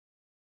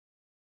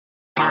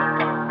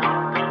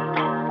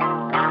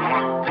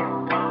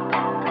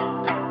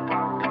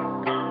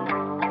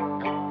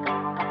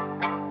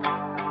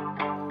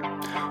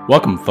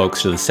Welcome,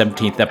 folks, to the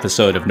 17th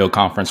episode of No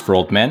Conference for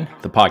Old Men,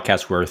 the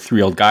podcast where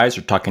three old guys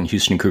are talking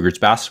Houston Cougars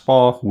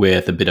basketball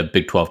with a bit of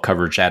Big 12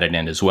 coverage added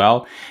in as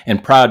well,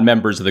 and proud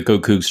members of the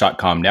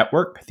GoCougs.com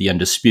network, the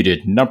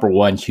undisputed number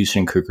one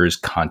Houston Cougars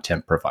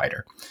content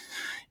provider.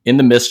 In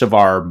the midst of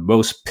our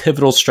most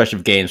pivotal stretch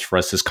of games for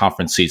us this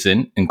conference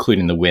season,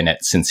 including the win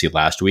at Cincy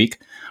last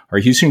week, our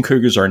Houston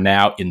Cougars are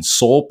now in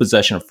sole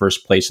possession of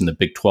first place in the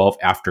Big 12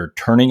 after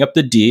turning up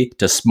the D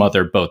to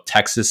smother both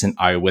Texas and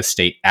Iowa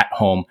State at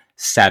home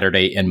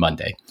Saturday and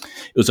Monday.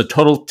 It was a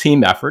total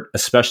team effort,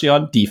 especially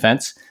on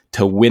defense,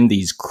 to win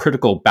these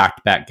critical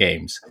back-to-back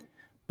games.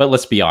 But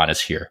let's be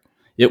honest here.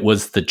 It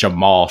was the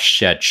Jamal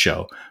Shead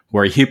show,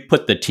 where he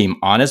put the team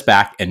on his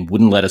back and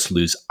wouldn't let us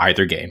lose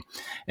either game.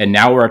 And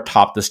now we're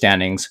atop the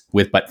standings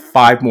with but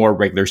 5 more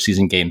regular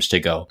season games to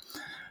go.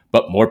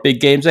 But more big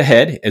games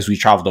ahead as we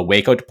travel to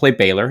Waco to play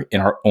Baylor in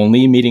our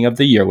only meeting of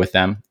the year with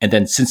them. And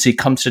then Cincy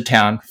comes to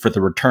town for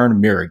the return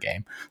mirror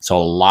game.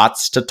 So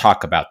lots to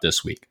talk about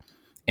this week.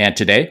 And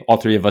today, all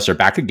three of us are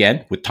back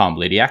again with Tom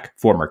Ladiak,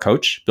 former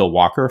coach, Bill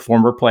Walker,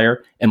 former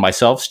player, and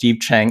myself, Steve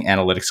Chang,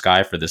 analytics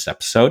guy for this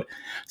episode.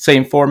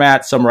 Same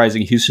format,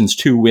 summarizing Houston's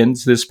 2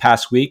 wins this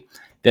past week,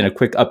 then a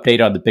quick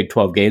update on the Big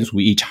 12 games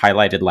we each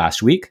highlighted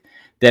last week,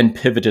 then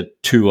pivoted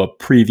to a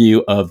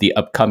preview of the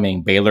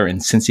upcoming Baylor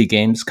and Cincy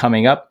games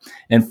coming up,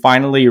 and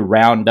finally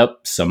round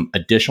up some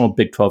additional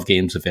Big 12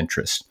 games of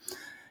interest.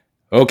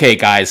 Okay,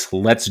 guys,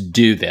 let's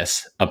do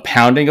this. A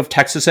pounding of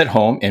Texas at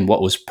home in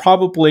what was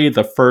probably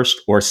the first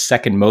or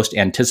second most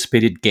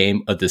anticipated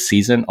game of the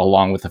season,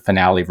 along with the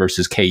finale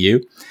versus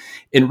KU.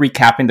 In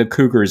recapping the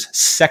Cougars'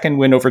 second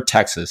win over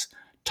Texas,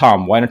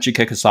 Tom, why don't you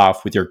kick us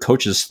off with your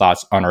coach's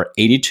thoughts on our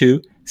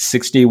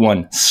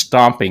 82-61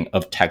 stomping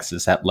of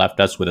Texas that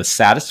left us with a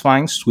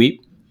satisfying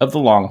sweep of the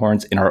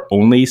Longhorns in our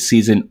only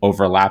season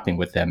overlapping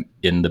with them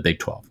in the Big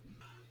 12?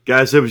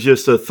 Guys, it was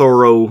just a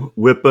thorough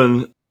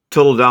whipping.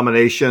 Total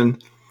domination,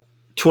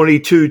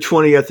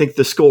 22-20, I think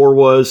the score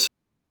was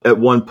at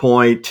one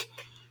point.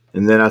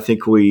 And then I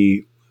think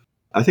we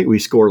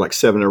scored like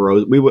 7 in a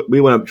row. We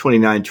went up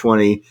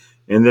 29-20.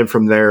 And then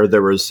from there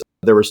was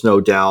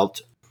no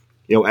doubt.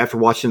 You know, after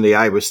watching the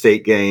Iowa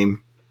State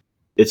game,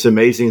 it's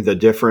amazing the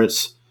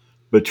difference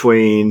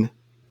between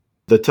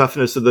the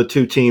toughness of the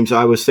two teams,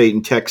 Iowa State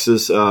and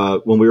Texas.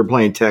 When we were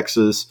playing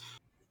Texas,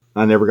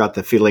 I never got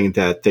the feeling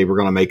that they were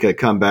going to make a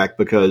comeback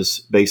because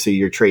basically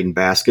you're trading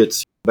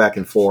baskets back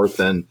and forth,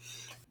 and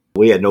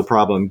we had no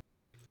problem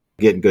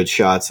getting good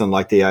shots,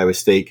 unlike the Iowa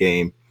State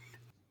game.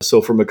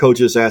 So from a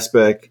coach's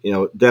aspect, you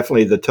know,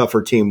 definitely the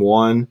tougher team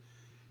won.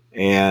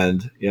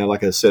 And, you know,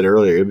 like I said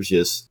earlier, it was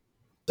just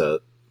a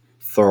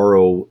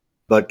thorough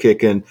butt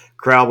kicking.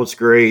 Crowd was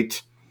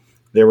great.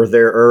 They were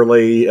there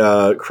early.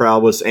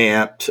 Crowd was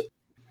amped,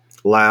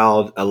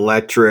 loud,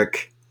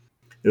 electric.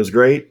 It was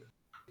great.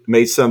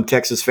 Made some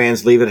Texas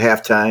fans leave at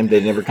halftime.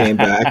 They never came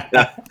back.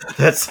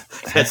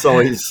 That's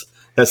always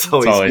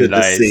good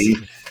nice to see.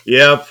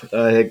 Yep.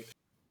 A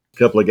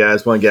couple of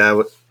guys, one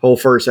guy, whole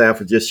first half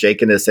was just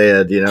shaking his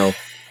head, you know.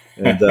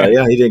 And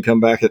he didn't come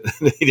back.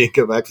 He didn't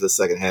come back for the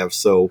second half.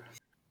 So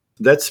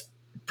that's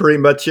pretty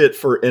much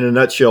it in a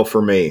nutshell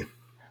for me.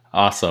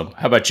 Awesome.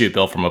 How about you,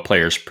 Bill, from a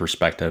player's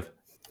perspective?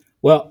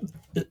 Well,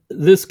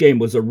 this game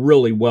was a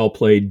really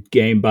well-played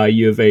game by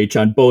U of H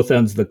on both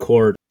ends of the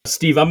court.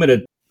 Steve, I'm going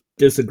to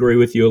disagree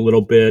with you a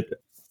little bit.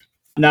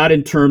 Not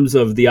in terms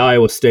of the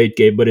Iowa State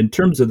game, but in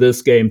terms of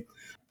this game,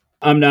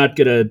 I'm not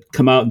going to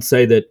come out and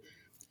say that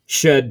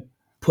Shead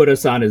put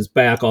us on his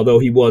back, although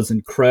he was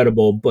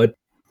incredible. But,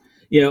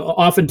 you know,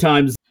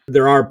 oftentimes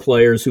there are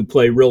players who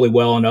play really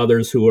well and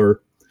others who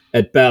are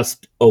at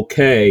best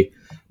okay.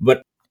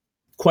 But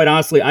quite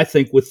honestly, I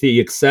think with the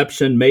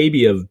exception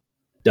maybe of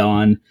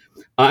Don,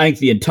 I think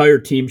the entire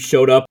team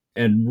showed up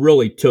and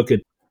really took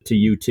it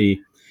to UT.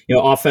 You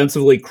know,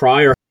 offensively,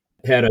 Cryer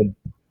had a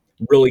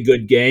really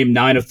good game,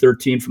 9 of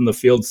 13 from the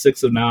field,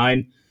 6 of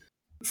 9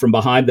 from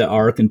behind the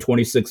arc, and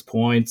 26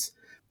 points.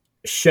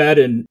 Shead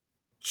and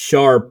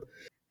Sharp,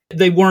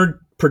 they weren't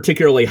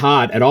particularly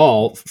hot at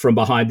all from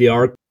behind the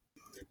arc,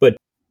 but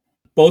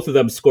both of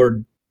them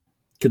scored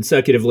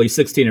consecutively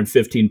 16 and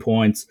 15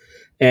 points,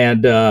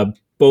 and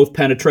both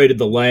penetrated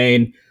the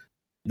lane.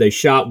 They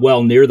shot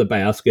well near the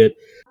basket.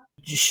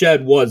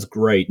 Shead was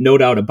great, no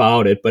doubt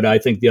about it, but I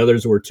think the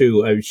others were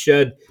too.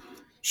 Shead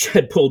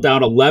pulled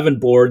down 11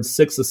 boards,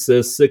 6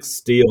 assists, 6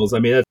 steals. I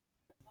mean, that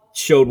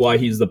showed why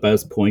he's the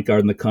best point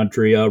guard in the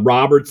country.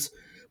 Roberts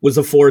was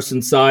a force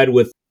inside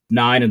with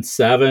 9 and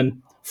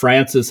 7.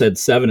 Francis had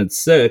 7 and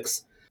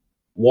 6.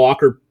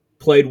 Walker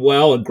played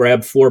well and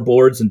grabbed 4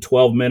 boards in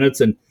 12 minutes.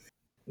 And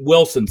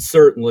Wilson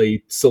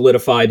certainly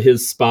solidified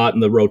his spot in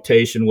the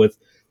rotation with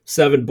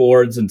 7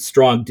 boards and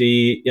strong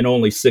D in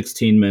only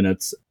 16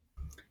 minutes.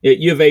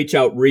 U of H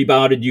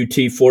out-rebounded UT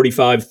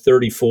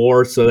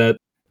 45-34, so that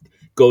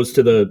goes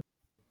to the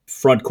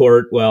front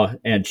court,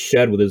 and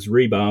Shead with his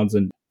rebounds,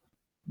 and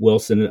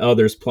Wilson and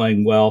others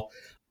playing well.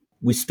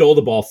 We stole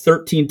the ball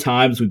 13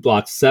 times. We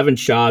blocked 7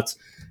 shots.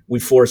 We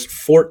forced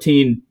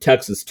 14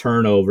 Texas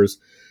turnovers.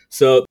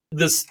 So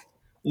this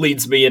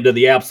leads me into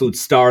the absolute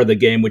star of the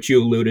game, which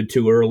you alluded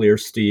to earlier,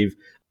 Steve,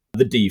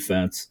 the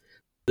defense.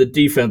 The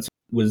defense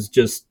was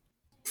just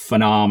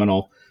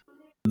phenomenal.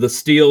 The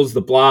steals,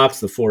 the blocks,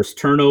 the forced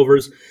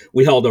turnovers.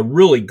 We held a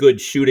really good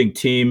shooting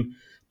team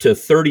to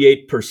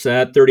 38%,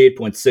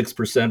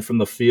 38.6% from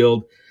the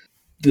field.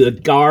 The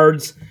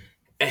guards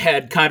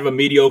had kind of a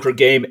mediocre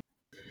game.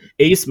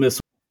 Asmus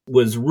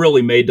was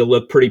really made to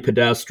look pretty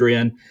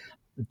pedestrian.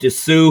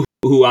 Dessou,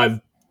 who I've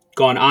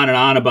gone on and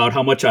on about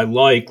how much I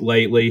like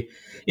lately,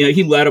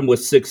 he led them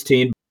with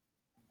 16.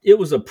 It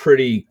was a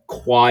pretty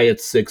quiet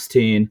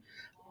 16.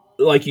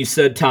 Like you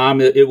said, Tom,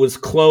 it was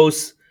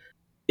close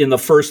in the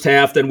first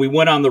half. Then we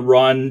went on the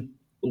run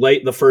late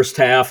in the first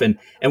half. And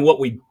what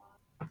we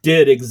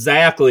did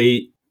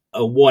exactly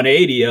a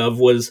 180 of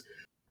was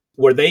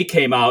where they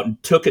came out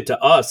and took it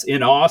to us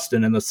in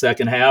Austin in the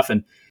second half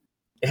and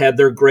had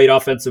their great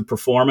offensive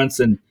performance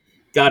and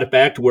got it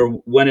back to where we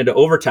went into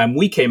overtime.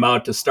 We came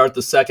out to start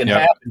the second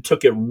half and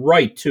took it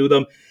right to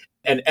them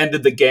and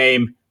ended the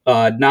game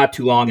not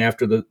too long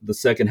after the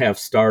second half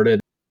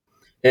started.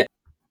 And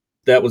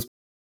that was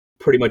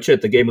pretty much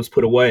it. The game was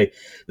put away.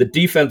 The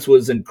defense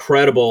was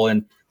incredible.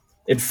 And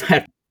in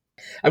fact,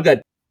 I've got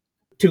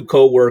two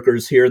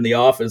coworkers here in the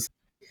office,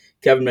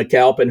 Kevin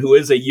McAlpin, who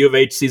is a U of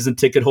H season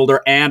ticket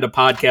holder and a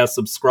podcast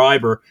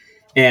subscriber,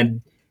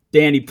 and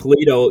Danny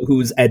Polito,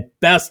 who's at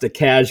best a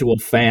casual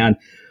fan,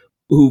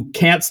 who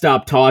can't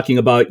stop talking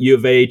about U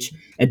of H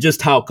and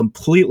just how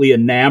completely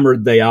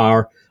enamored they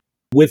are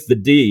with the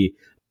D.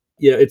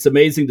 It's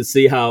amazing to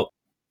see how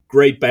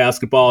great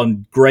basketball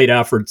and great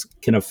efforts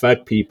can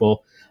affect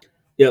people.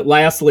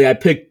 Lastly, I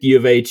picked U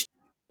of H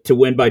to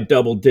win by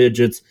double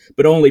digits,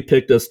 but only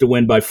picked us to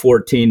win by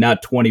 14,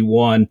 not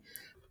 21,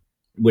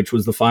 which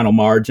was the final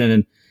margin.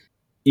 And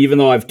even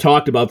though I've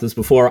talked about this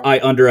before, I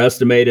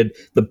underestimated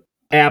the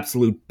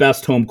absolute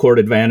best home court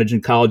advantage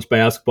in college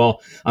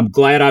basketball. I'm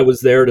glad I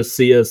was there to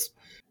see us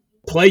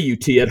play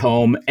UT at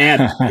home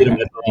and beat them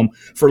at home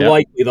for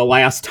likely the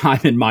last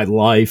time in my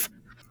life.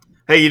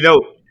 Hey, you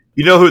know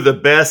who the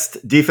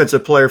best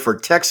defensive player for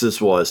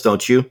Texas was,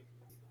 don't you?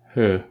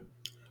 Who?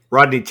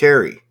 Rodney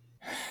Terry.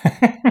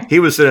 He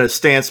was in a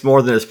stance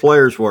more than his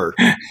players were.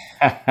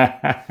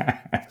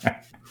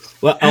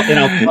 Well,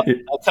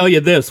 I'll tell you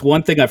this.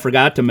 One thing I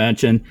forgot to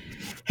mention,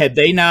 had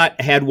they not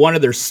had one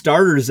of their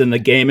starters in the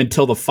game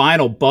until the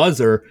final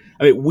buzzer,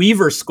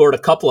 Weaver scored a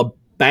couple of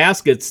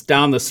baskets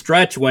down the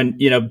stretch when,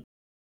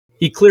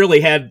 he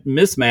clearly had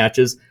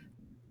mismatches.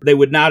 They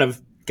would not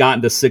have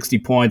gotten to 60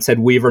 points had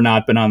Weaver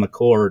not been on the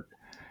court.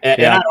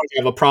 And I don't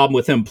have a problem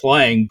with him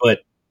playing, but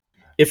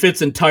if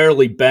it's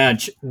entirely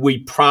bench,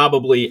 we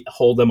probably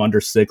hold them under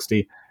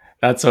 60.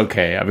 That's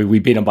okay. We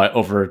beat them by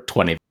over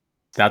 20.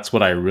 That's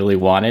what I really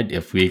wanted.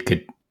 If we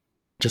could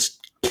just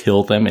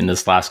kill them in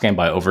this last game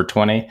by over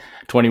 20,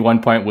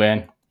 21-point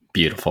win,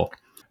 beautiful.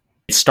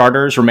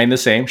 Starters remain the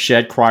same: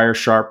 Shed, Cryer,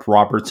 Sharp,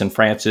 Roberts, and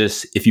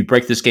Francis. If you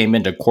break this game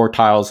into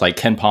quartiles like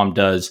KenPom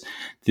does,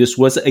 this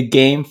was a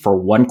game for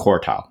one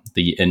quartile,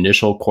 the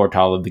initial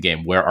quartile of the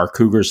game, where our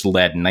Cougars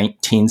led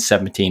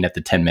 19-17 at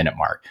the 10-minute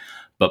mark.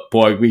 But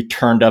boy, we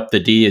turned up the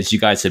D, as you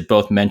guys had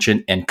both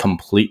mentioned, and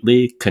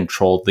completely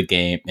controlled the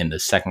game in the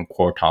second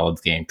quartile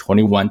of the game,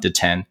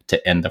 21-10,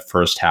 to end the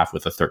first half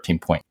with a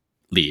 13-point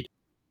lead.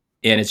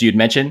 And as you'd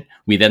mentioned,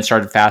 we then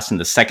started fast in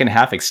the second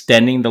half,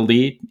 extending the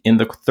lead in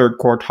the third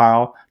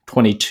quartile,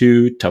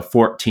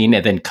 22-14,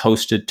 and then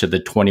coasted to the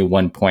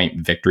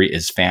 21-point victory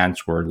as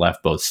fans were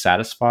left both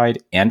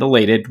satisfied and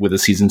elated with a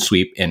season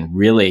sweep, and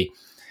really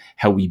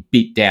how we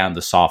beat down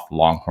the soft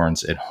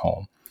Longhorns at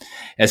home.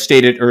 As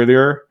stated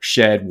earlier,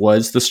 Shed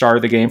was the star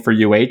of the game for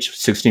UH,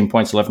 16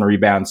 points, 11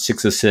 rebounds,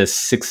 6 assists,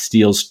 6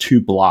 steals,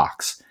 2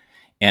 blocks,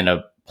 and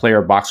a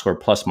player box score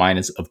plus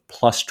minus of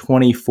plus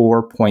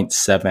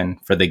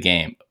 24.7 for the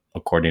game,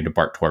 according to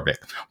Bart Torvik,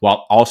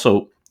 while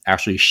also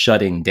actually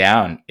shutting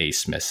down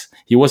Asmus.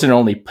 He wasn't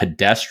only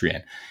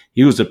pedestrian,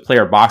 he was a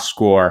player box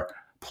score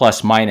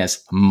plus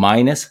minus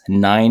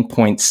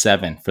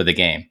 9.7 for the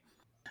game.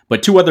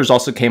 But two others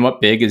also came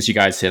up big, as you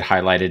guys had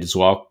highlighted as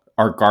well.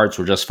 Our guards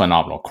were just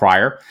phenomenal.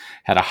 Cryer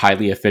had a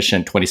highly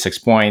efficient 26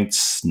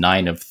 points,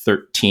 9 of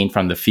 13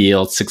 from the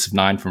field, 6 of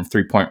 9 from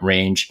three-point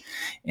range,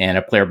 and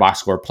a player box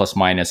score plus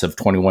minus of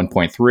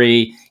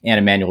 21.3, and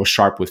Emmanuel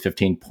Sharp with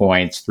 15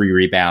 points, 3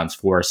 rebounds,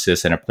 4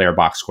 assists, and a player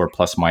box score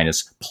plus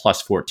minus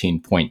plus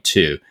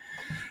 14.2.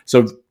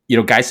 So,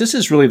 guys, this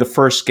is really the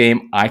first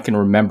game I can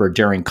remember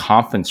during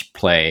conference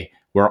play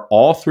where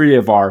all three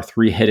of our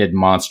three-headed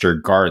monster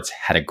guards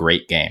had a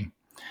great game.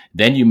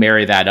 Then you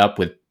marry that up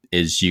with,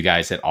 as you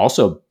guys had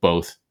also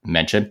both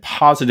mentioned,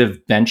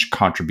 positive bench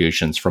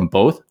contributions from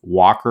both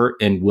Walker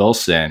and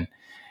Wilson.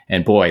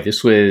 And boy,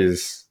 this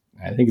was,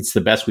 I think it's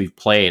the best we've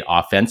played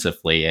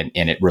offensively, and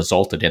it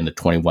resulted in the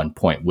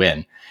 21-point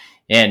win.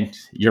 And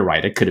you're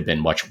right, it could have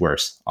been much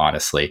worse,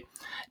 honestly.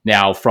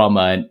 Now, from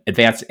an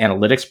advanced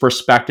analytics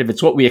perspective,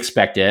 it's what we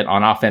expected.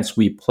 On offense,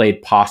 we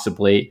played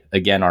possibly,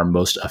 again, our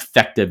most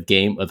effective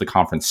game of the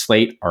conference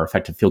slate. Our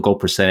effective field goal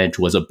percentage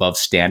was above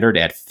standard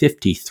at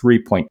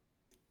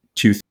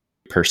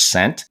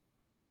 53.23%.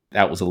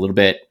 That was a little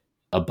bit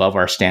above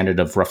our standard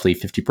of roughly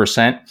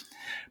 50%,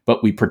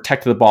 but we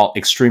protected the ball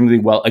extremely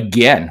well,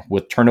 again,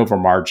 with turnover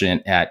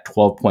margin at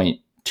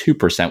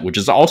 12.2%, which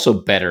is also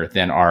better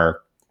than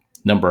our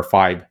number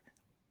 5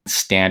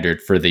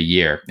 standard for the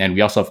year. And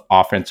we also have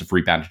offensive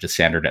rebounding to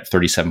standard at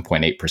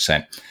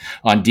 37.8%.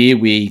 On D,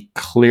 we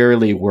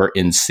clearly were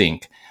in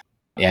sync.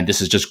 And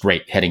this is just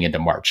great heading into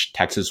March.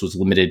 Texas was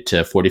limited to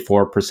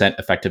 44%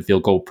 effective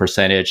field goal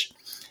percentage.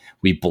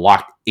 We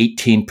blocked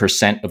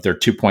 18% of their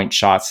 2-point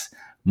shots,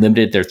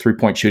 limited their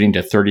 3-point shooting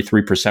to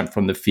 33%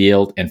 from the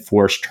field, and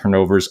forced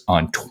turnovers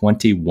on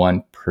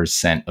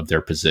 21% of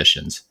their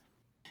positions.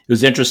 It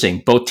was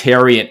interesting. Both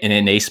Terry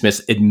and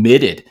Naismith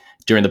admitted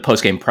during the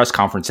postgame press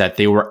conference that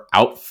they were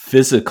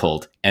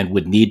out-physicaled and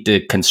would need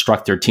to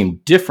construct their team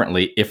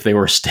differently if they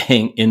were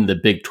staying in the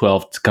Big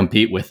 12 to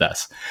compete with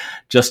us.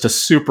 Just a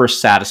super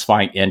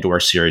satisfying end to our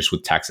series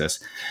with Texas.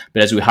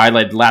 But as we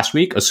highlighted last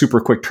week, a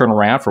super quick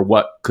turnaround for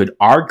what could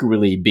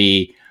arguably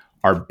be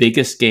our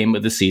biggest game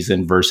of the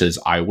season versus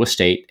Iowa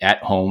State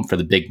at home for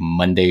the big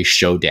Monday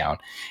showdown.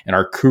 And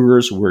our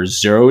Cougars were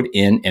zeroed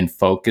in and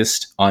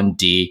focused on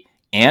D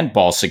and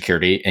ball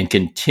security and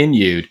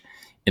continued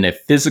in a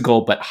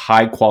physical but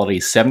high-quality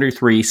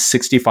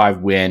 73-65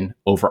 win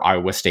over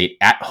Iowa State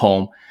at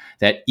home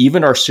that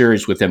even our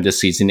series with them this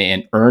season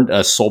and earned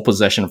us sole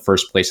possession of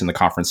first place in the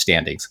conference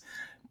standings.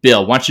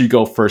 Bill, why don't you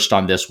go first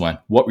on this one?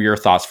 What were your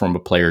thoughts from a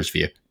player's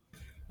view?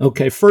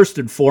 Okay, first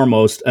and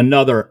foremost,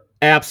 another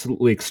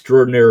absolutely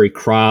extraordinary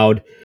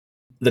crowd.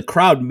 The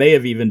crowd may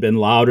have even been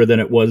louder than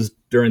it was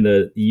during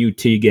the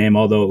UT game,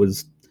 although it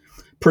was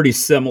pretty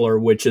similar,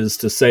 which is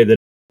to say that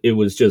it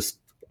was just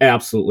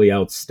absolutely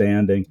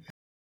outstanding.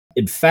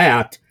 In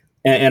fact,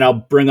 and I'll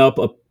bring up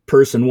a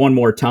person one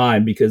more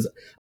time because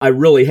I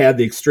really had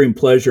the extreme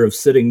pleasure of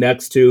sitting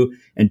next to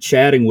and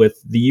chatting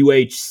with the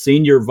UH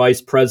Senior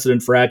Vice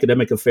President for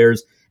Academic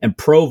Affairs and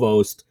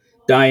Provost,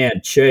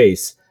 Diane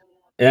Chase.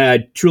 And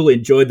I truly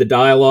enjoyed the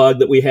dialogue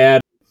that we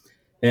had.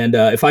 And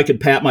if I could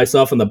pat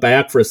myself on the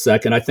back for a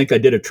second, I think I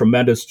did a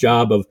tremendous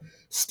job of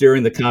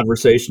steering the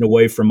conversation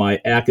away from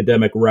my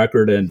academic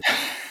record and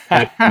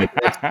academic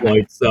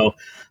exploits. So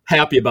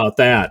happy about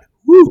that.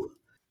 Woo!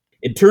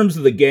 In terms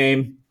of the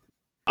game,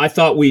 I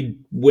thought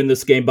we'd win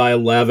this game by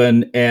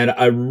 11, and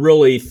I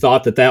really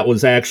thought that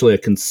was actually a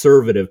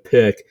conservative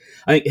pick.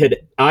 I think had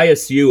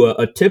ISU,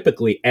 a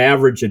typically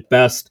average at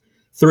best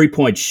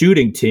 3-point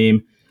shooting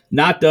team,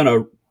 not done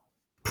a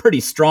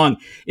pretty strong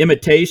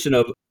imitation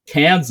of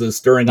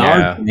Kansas during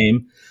our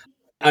game,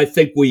 I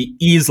think we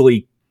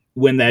easily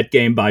win that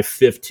game by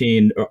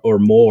 15 or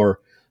more.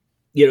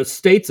 You know,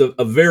 State's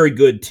a very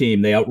good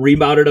team. They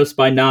out-rebounded us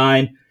by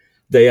 9.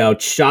 They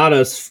outshot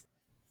us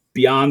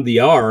beyond the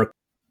arc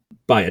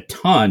by a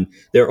ton.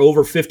 They're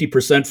over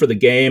 50% for the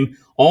game,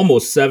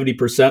 almost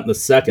 70% in the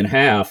second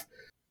half.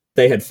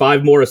 They had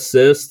 5 more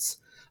assists.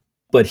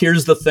 But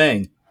here's the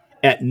thing.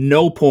 At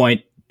no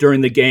point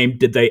during the game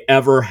did they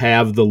ever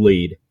have the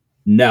lead.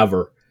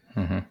 Never.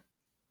 Mm-hmm.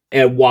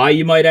 And why,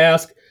 you might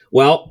ask?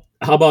 Well,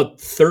 how about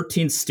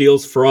 13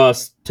 steals for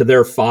us to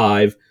their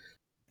 5?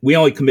 We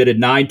only committed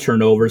 9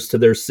 turnovers to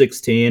their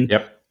 16.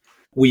 Yep.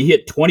 We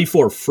hit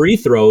 24 free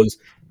throws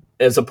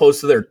as opposed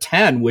to their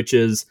 10, which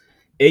is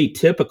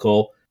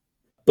atypical.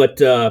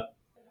 But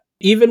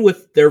even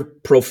with their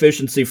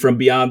proficiency from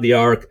beyond the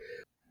arc,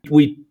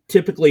 we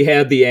typically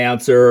had the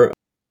answer,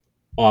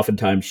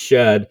 oftentimes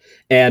Shed.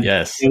 And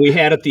we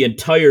had it the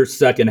entire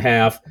second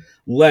half,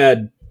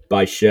 led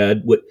by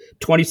Shed with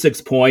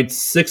 26 points,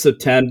 6 of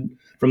 10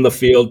 from the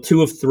field,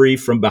 2 of 3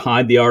 from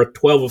behind the arc,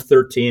 12 of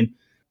 13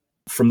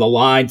 from the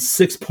line,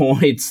 6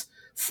 points,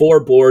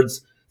 4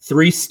 boards,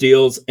 3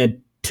 steals,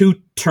 and 2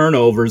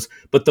 turnovers.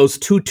 But those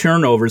 2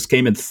 turnovers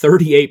came in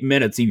 38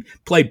 minutes. He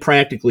played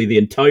practically the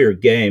entire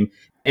game,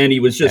 and he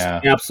was just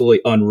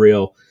absolutely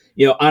unreal.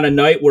 You know, on a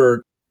night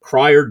where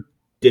Cryer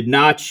did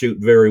not shoot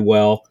very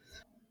well,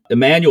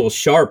 Emmanuel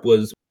Sharp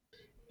was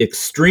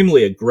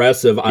extremely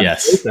aggressive on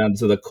both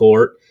ends of the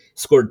court,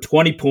 scored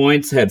 20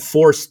 points, had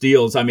 4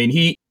 steals. I mean,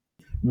 he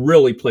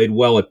really played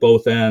well at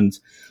both ends.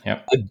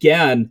 Yep.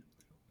 Again,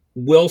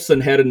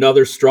 Wilson had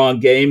another strong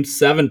game,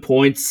 7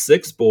 points,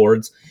 6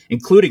 boards,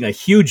 including a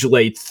huge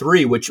late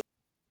 3, which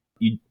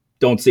you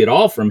don't see at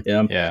all from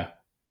him. Yeah.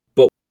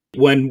 But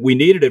when we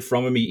needed it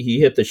from him, he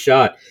hit the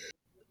shot.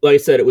 Like I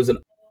said, it was an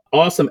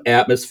awesome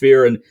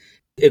atmosphere, and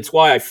it's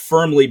why I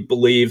firmly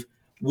believe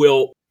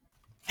we'll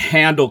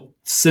handle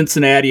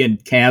Cincinnati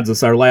and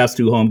Kansas, our last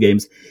 2 home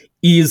games,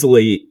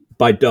 easily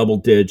by double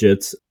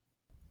digits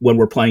when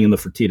we're playing in the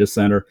Fertitta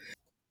Center.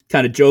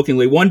 Kind of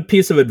jokingly, one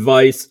piece of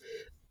advice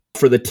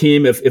for the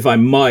team, if I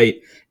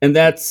might, and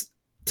that's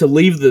to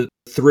leave the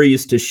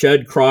threes to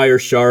Shed, Cryer,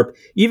 Sharp,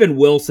 even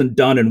Wilson,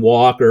 Dunn, and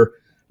Walker,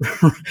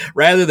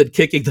 rather than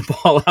kicking the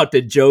ball out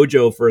to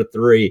JoJo for a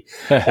 3.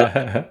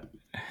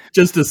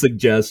 Just a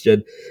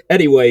suggestion.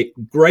 Anyway,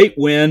 great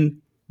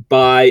win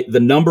by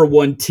the number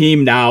 1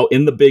 team now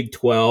in the Big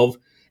 12.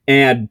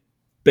 And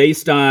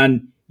based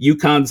on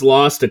UConn's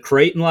loss to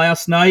Creighton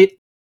last night,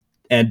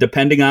 and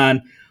depending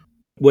on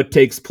what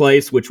takes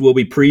place, which we'll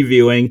be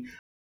previewing,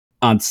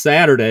 on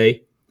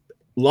Saturday,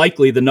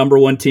 likely the number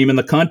one team in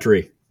the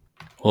country.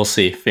 We'll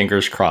see.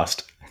 Fingers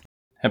crossed.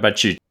 How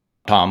about you,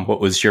 Tom? What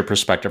was your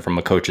perspective from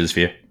a coach's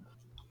view?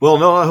 Well,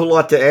 not a whole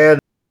lot to add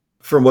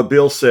from what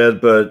Bill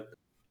said, but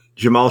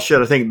Jamal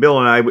Shead, I think Bill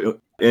and I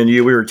and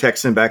you, we were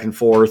texting back and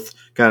forth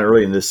kind of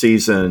early in the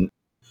season,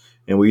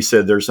 and we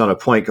said there's not a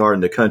point guard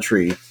in the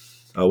country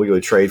we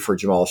would trade for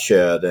Jamal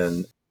Shead,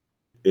 and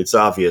it's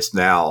obvious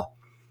now,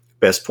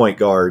 best point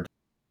guard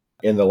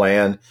in the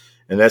land,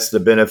 and that's the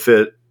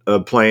benefit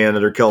of playing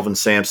under Kelvin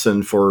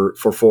Sampson for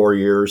 4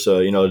 years,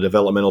 a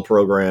developmental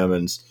program,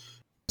 and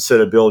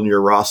instead of building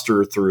your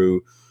roster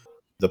through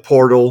the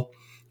portal.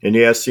 And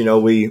yes,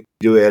 we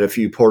do add a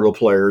few portal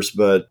players,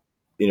 but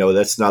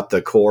that's not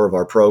the core of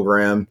our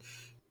program.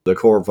 The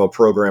core of our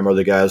program are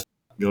the guys,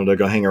 they're going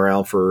to hang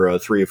around for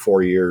 3 or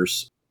 4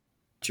 years.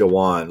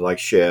 Jawan, like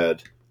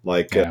Shed,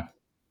 like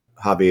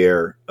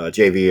Javier.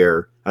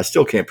 I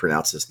still can't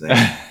pronounce his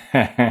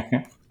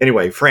name.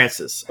 Anyway,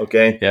 Francis.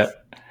 Okay. Yeah.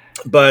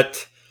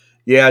 But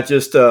yeah,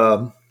 just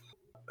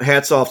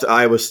hats off to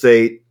Iowa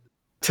State.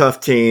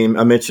 Tough team.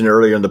 I mentioned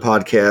earlier in the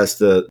podcast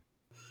the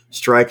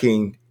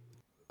striking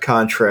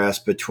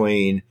contrast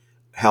between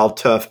how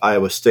tough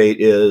Iowa State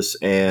is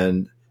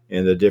and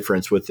the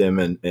difference with them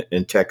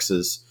in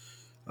Texas.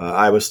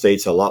 Iowa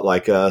State's a lot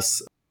like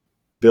us.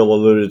 Bill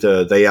alluded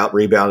to they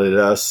out-rebounded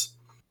us,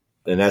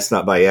 and that's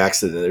not by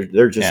accident.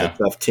 They're just a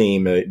tough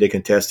team. They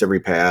contest every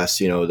pass.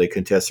 They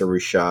contest every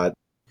shot.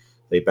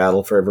 They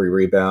battle for every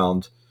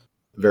rebound.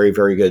 Very,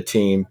 very good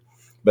team.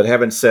 But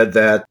having said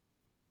that,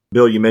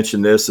 Bill, you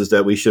mentioned this, is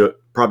that we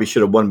probably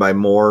should have won by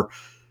more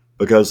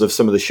because of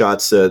some of the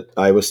shots that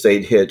Iowa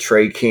State hit.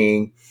 Trey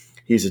King,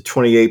 he's a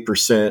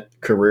 28%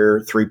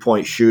 career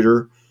three-point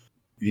shooter.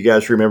 You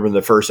guys remember in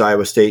the first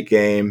Iowa State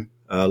game,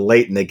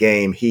 late in the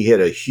game, he hit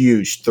a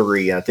huge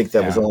three. I think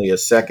that was only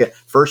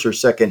first or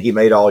second he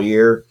made all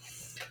year.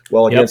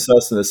 Well, against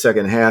us in the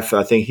second half,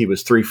 I think he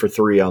was 3 for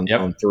 3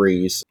 on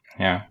threes.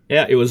 Yeah,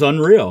 it was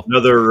unreal.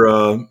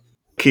 Another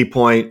key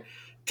point,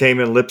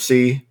 Tamin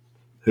Lipsey,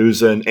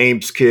 who's an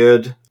Ames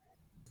kid,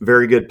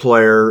 very good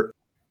player.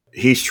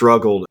 He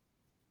struggled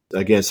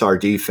against our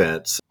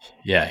defense.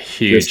 Yeah,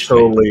 huge. Just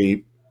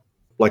totally,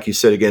 like you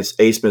said, against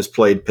Asmus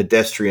played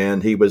pedestrian.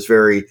 He was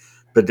very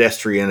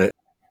pedestrian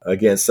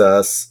against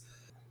us.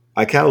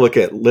 I kind of look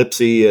at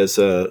Lipsey as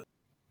a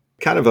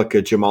kind of like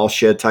a Jamal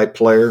Shead type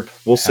player.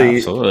 We'll see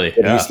Absolutely.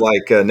 what he's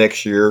like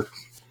next year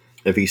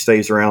if he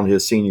stays around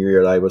his senior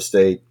year at Iowa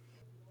State.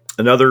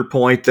 Another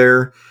point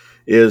there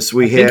is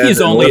I think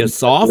he's only a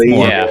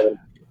sophomore.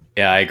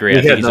 Yeah, I agree.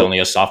 I think he's only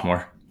a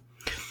sophomore.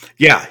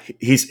 Yeah,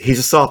 he's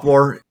a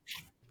sophomore.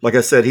 Like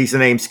I said, he's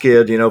an Ames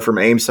kid, from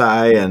Ames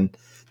High, and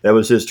that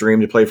was his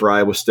dream to play for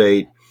Iowa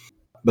State.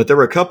 But there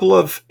were a couple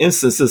of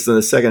instances in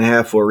the second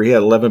half where we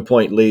had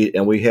 11-point lead,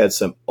 and we had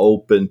some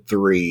open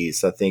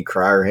threes. I think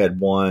Cryer had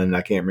one.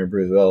 I can't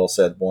remember who else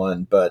had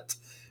one, but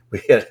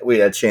we had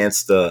a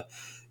chance to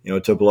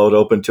blow it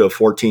open to a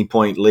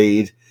 14-point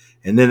lead.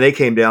 And then they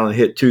came down and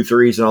hit 2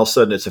 threes, and all of a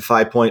sudden it's a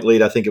 5-point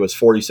lead. I think it was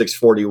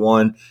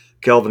 46-41.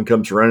 Kelvin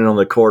comes running on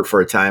the court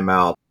for a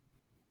timeout,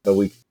 but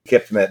we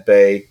kept him at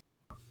bay.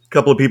 A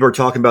couple of people are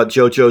talking about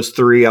JoJo's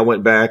 3. I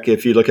went back.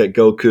 If you look at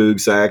Go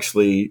Cougs, I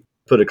actually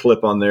put a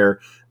clip on there.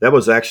 That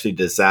was actually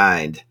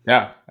designed.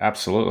 Yeah,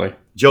 absolutely.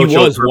 JoJo he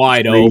was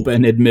wide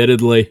open,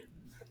 admittedly.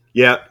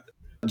 Yeah.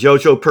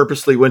 JoJo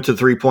purposely went to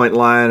the 3-point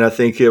line. I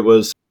think it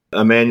was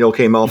Emmanuel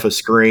came off a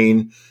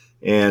screen,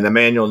 and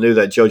Emmanuel knew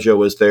that JoJo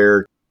was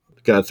there,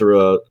 kind of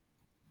threw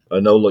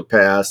a no-look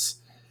pass.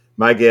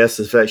 My guess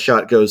is if that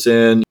shot goes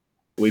in,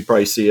 we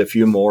probably see a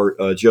few more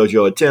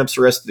JoJo attempts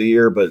the rest of the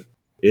year, but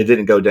it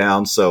didn't go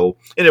down. So,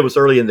 and it was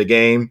early in the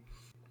game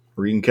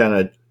where you can kind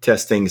of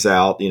test things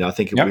out. I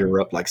think we were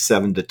up like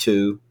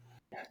 7-2.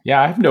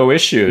 Yeah, I have no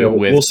issue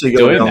with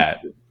doing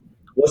that.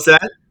 What's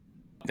that?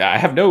 I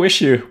have no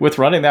issue with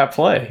running that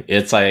play.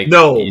 It's like,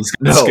 he's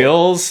got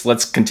skills.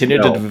 Let's continue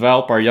to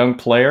develop our young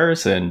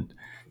players. And,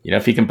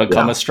 if he can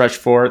become a stretch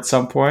four at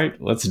some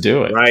point, let's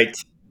do it. Right.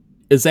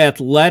 As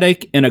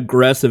athletic and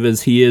aggressive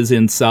as he is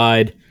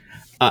inside,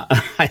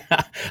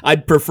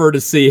 I'd prefer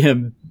to see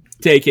him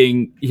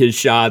taking his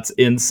shots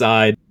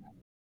inside.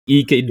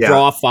 He could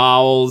draw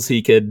fouls.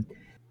 He could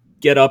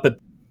get up at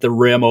the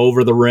rim,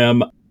 over the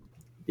rim.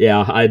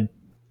 Yeah, I'd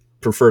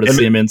prefer to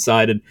see him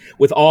inside. And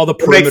with all the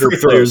perimeter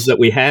players that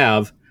we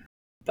have,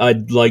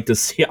 I'd like to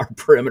see our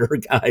perimeter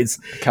guys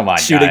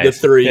shooting the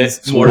threes.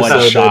 It's more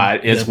one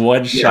shot. It's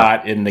one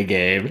shot in the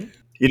game.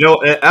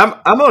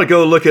 I'm going to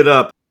go look it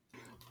up.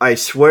 I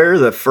swear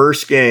the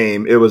first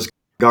game, it was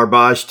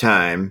garbage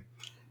time.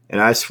 And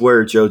I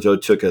swear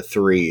JoJo took a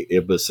 3.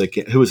 It was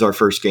who was our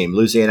first game?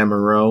 Louisiana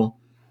Monroe?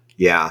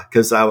 Yeah,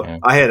 because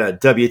I had a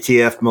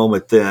WTF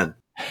moment then.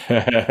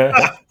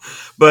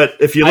 But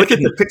if you look at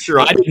the picture,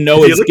 I didn't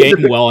know his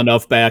game well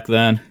enough back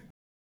then.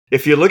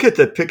 If you look at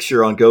the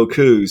picture on Go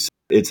Cougs,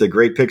 it's a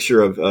great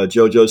picture of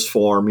JoJo's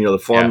form. The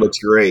form looks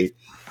great,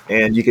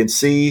 and you can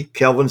see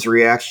Kelvin's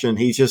reaction.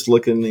 He's just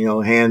looking,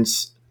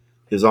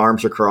 his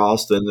arms are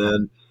crossed, and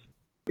then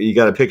You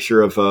got a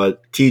picture of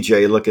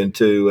TJ looking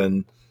too,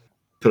 and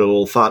put a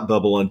little thought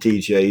bubble on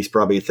TJ. He's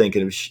probably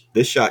thinking, if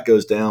this shot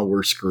goes down,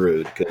 we're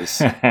screwed because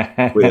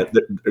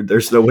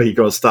there's no way you're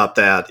going to stop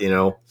that,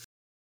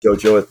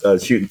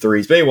 JoJo shooting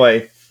threes. But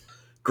anyway,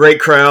 great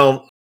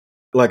crowd.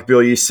 Like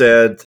Bill, you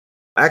said,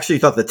 I actually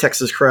thought the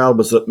Texas crowd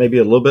was maybe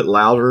a little bit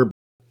louder,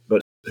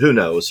 but who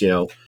knows,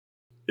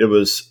 It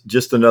was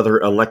just another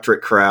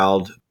electric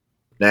crowd.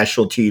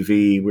 National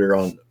TV, we were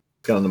on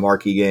kind of the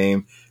marquee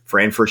game.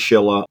 Fran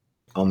Fraschilla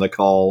on the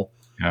call.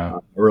 Yeah. I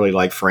really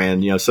like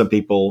Fran. Some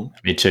people.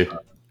 Me too.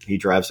 He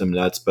drives them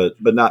nuts, but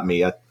not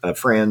me.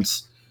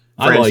 Fran's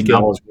like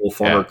knowledgeable,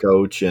 former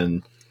coach,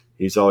 and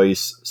he's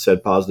always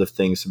said positive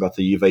things about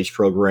the U of H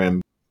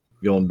program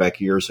going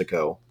back years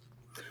ago.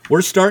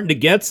 We're starting to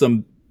get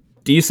some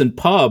decent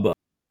pub.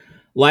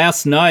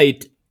 Last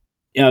night,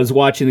 I was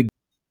watching the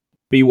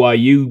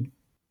BYU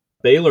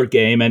Baylor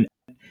game, and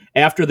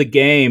after the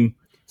game,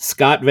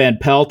 Scott Van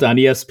Pelt on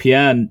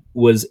ESPN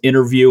was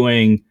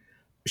interviewing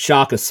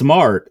Shaka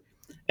Smart,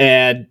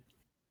 and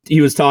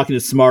he was talking to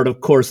Smart, of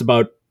course,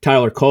 about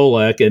Tyler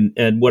Kolek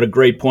and what a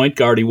great point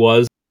guard he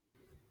was.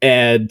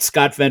 And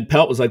Scott Van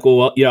Pelt was like,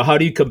 well, how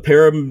do you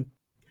compare him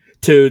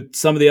to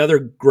some of the other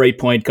great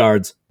point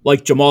guards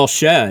like Jamal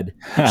Shed?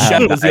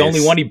 Shed was the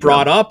only one he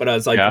brought up, and I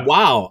was like,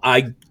 wow,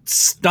 I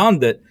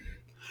stunned that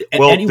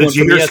anyone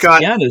from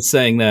ESPN is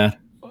saying that.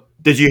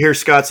 Did you hear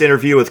Scott's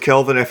interview with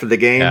Kelvin after the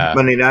game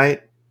Monday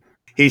night?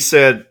 He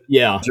said,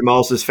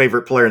 Jamal's his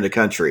favorite player in the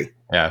country.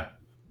 Yeah,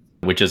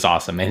 which is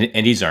awesome.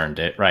 And he's earned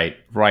it, right?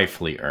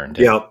 Rightfully earned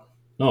it. Yep.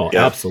 Oh,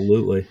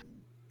 absolutely.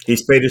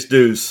 He's paid his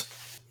dues.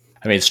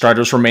 I mean,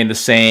 starters remain the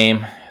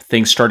same.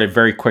 Things started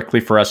very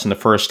quickly for us in the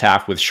first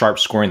half, with Sharp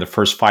scoring the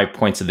first 5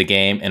 points of the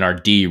game, and our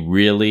D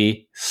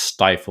really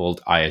stifled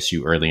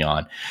ISU early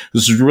on.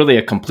 This was really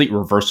a complete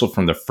reversal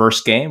from the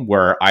first game,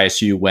 where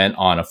ISU went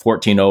on a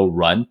 14-0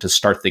 run to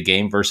start the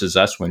game versus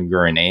us when we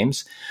were in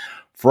Ames.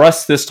 For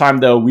us this time,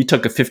 though, we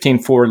took a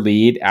 15-4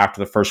 lead after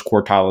the first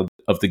quartile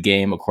of the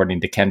game,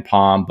 according to Ken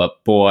Pom.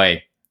 But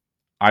boy,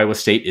 Iowa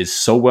State is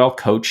so well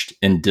coached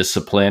and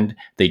disciplined.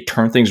 They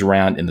turned things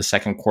around in the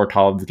second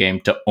quartile of the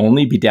game to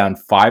only be down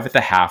 5 at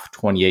the half,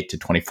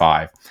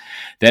 28-25.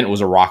 Then it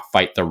was a rock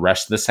fight the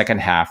rest of the second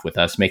half, with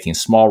us making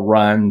small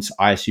runs,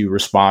 ISU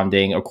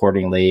responding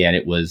accordingly, and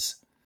it was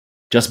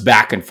just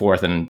back and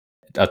forth. And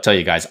I'll tell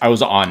you guys, I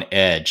was on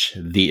edge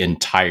the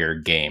entire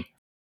game.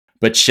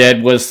 But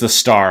Shed was the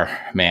star,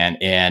 man,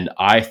 and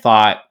I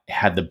thought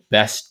had the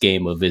best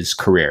game of his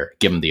career,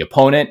 given the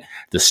opponent,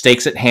 the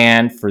stakes at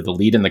hand for the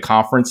lead in the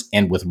conference,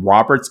 and with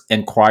Roberts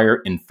and Cryer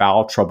in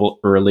foul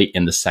trouble early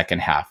in the second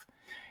half.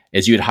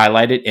 As you had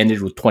highlighted,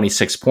 ended with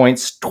 26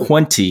 points,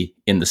 20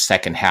 in the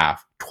second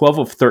half, 12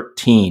 of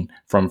 13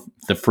 from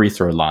the free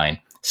throw line,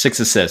 6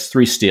 assists,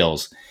 3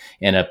 steals,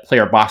 and a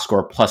player box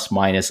score plus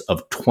minus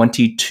of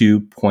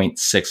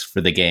 22.6 for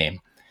the game.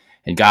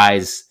 And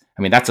guys,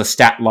 I mean, that's a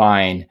stat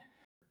line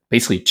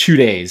basically 2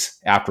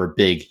 days after a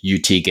big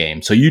UT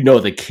game. So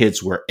the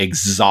kids were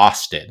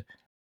exhausted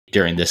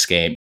during this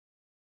game.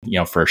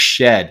 For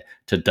Shed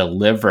to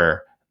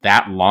deliver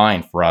that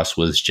line for us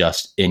was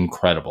just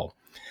incredible.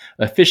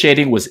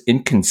 Officiating was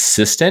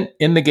inconsistent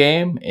in the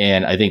game,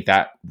 and I think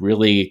that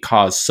really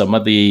caused some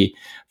of the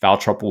foul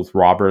trouble with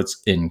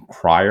Roberts and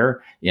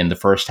Cryer in the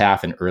first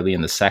half and early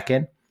in the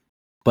second.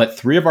 But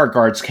 3 of our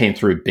guards came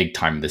through big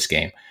time in this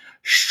game.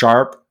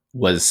 Sharp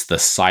was the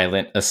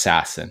silent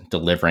assassin,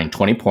 delivering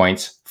 20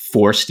 points,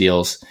 4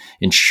 steals,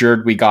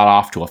 ensured we got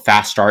off to a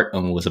fast start,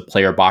 and was a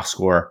player box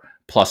score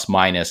plus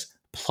minus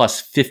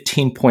plus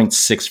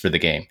 15.6 for the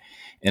game.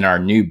 And our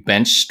new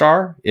bench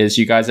star, as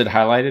you guys had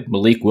highlighted,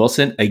 Malik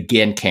Wilson,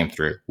 again came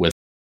through with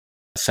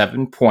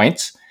 7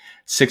 points,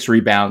 6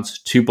 rebounds,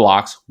 2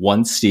 blocks,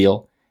 1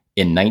 steal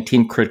in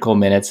 19 critical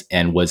minutes,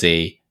 and was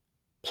a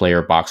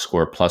player box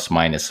score plus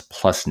minus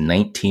plus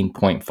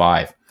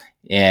 19.5.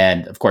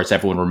 And of course,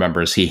 everyone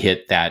remembers he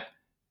hit that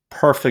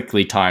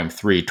perfectly timed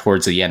 3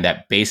 towards the end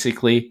that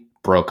basically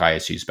broke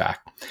ISU's back.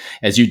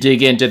 As you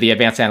dig into the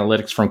advanced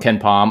analytics from Ken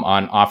Pom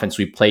on offense,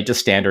 we played to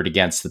standard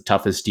against the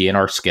toughest D in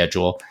our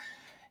schedule.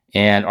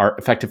 And our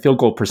effective field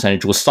goal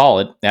percentage was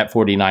solid at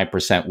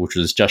 49%, which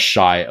was just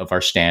shy of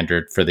our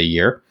standard for the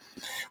year.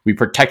 We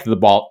protected the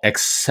ball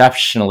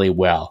exceptionally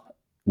well,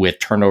 with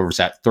turnovers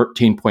at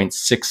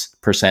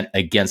 13.6%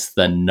 against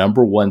the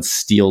number 1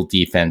 steal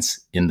defense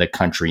in the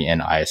country in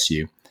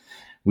ISU.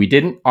 We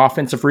didn't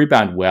offensive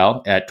rebound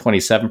well at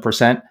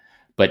 27%,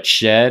 but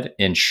Shed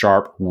and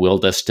Sharp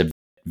willed us to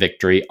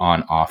victory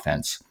on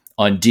offense.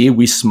 On D,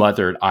 we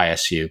smothered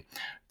ISU.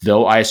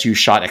 Though ISU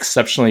shot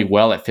exceptionally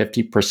well at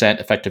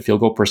 50% effective field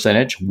goal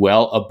percentage,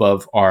 well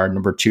above our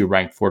number 2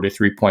 ranked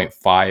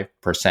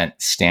 43.5%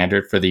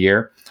 standard for the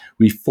year,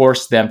 we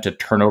forced them to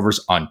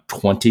turnovers on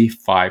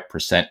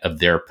 25% of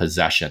their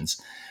possessions,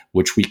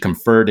 which we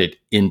converted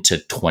into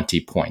 20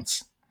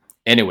 points.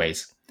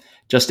 Anyways,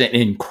 just an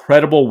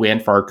incredible win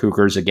for our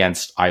Cougars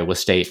against Iowa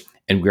State,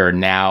 and we are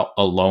now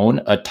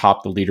alone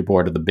atop the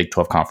leaderboard of the Big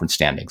 12 conference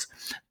standings.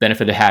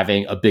 Benefit of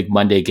having a big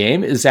Monday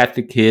game is that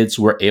the kids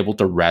were able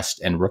to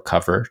rest and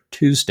recover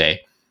Tuesday.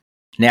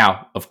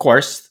 Now, of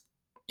course,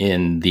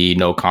 in the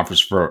No Conference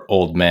for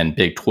Old Men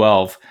Big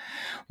 12,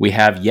 we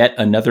have yet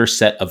another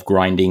set of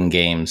grinding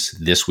games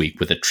this week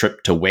with a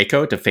trip to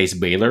Waco to face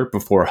Baylor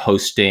before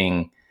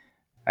hosting,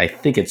 I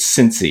think it's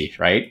Cincy,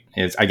 right?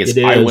 I guess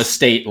Iowa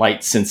State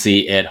light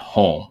Cincy at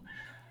home.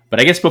 But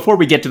I guess before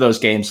we get to those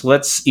games,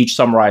 let's each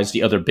summarize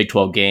the other Big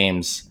 12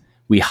 games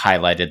we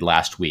highlighted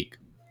last week.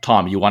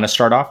 Tom, you want to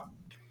start off?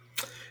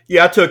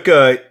 Yeah, I took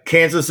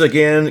Kansas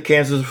again.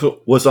 Kansas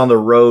was on the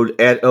road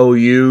at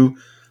OU.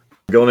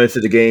 Going into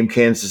the game,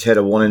 Kansas had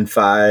a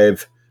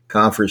 1-5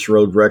 conference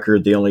road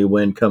record. The only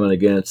win coming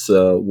against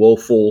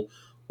woeful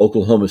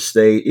Oklahoma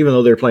State, even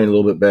though they're playing a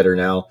little bit better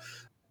now.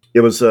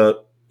 It was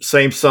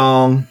same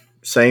song,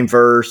 same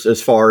verse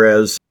as far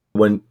as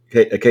when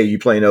KU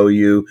playing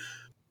OU.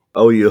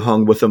 OU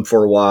hung with them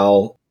for a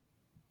while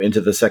into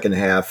the second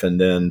half,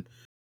 and then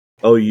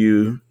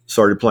OU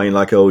started playing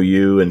like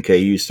OU, and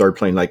KU started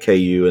playing like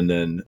KU, and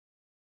then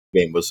the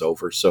game was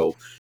over. So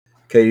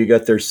KU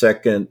got their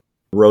second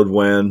road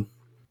win,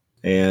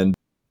 and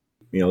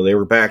they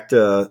were back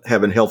to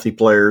having healthy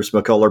players.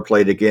 McCullough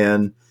played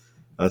again.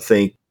 I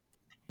think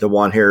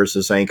DeJuan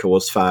Harris's ankle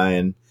was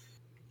fine,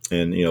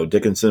 and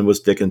Dickinson was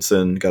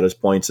Dickinson, got his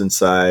points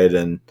inside,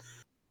 and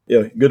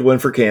good win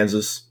for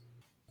Kansas.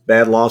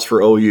 Bad loss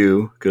for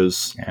OU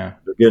because they're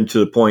getting to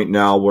the point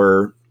now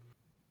where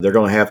they're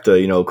going to have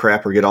to,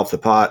 crap or get off the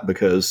pot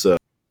because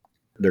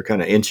they're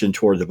kind of inching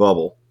toward the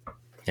bubble.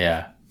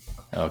 Yeah,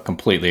 I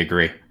completely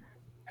agree.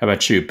 How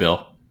about you,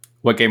 Bill?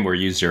 What game were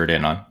you zeroed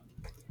in on?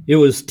 It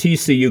was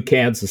TCU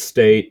Kansas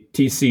State.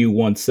 TCU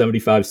won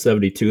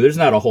 75-72. There's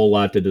not a whole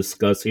lot to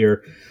discuss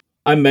here.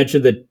 I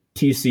mentioned that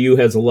TCU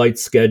has a light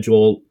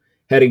schedule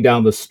heading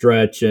down the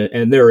stretch,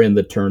 and they're in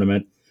the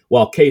tournament,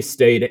 while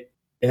K-State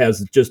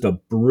has just a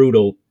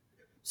brutal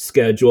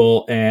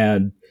schedule,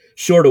 and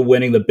short of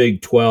winning the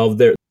Big 12,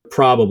 they're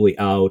probably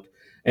out.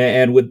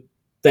 And with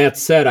that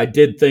said, I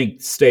did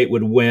think State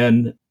would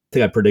win. I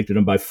think I predicted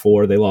them by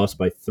 4. They lost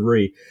by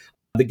 3.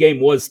 The game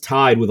was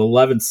tied with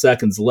 11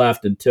 seconds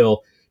left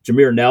until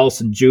Jameer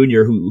Nelson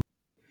Jr., who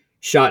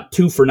shot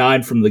 2 for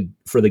 9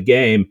 for the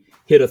game,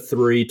 hit a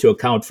 3 to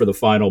account for the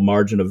final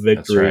margin of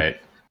victory. That's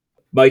right.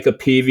 Micah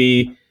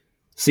Peavy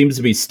seems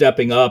to be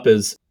stepping up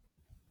as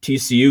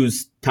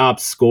TCU's top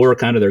scorer,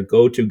 kind of their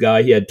go-to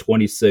guy. He had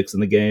 26 in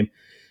the game.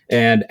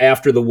 And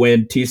after the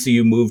win,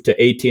 TCU moved to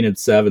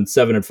 18-7,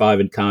 7-5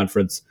 in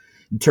conference.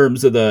 In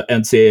terms of the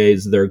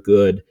NCAAs, they're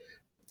good.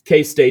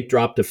 K-State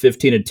dropped to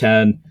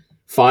 15-10,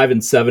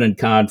 5-7 in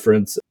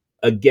conference.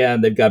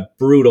 Again, they've got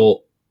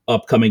brutal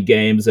upcoming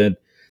games, and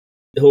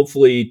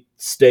hopefully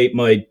State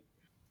might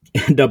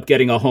end up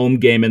getting a home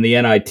game in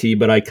the NIT,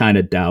 but I kind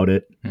of doubt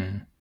it.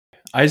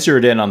 I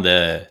zeroed in on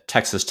the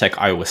Texas Tech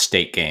Iowa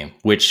State game,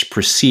 which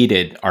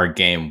preceded our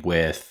game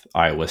with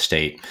Iowa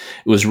State.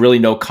 It was really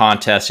no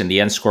contest, and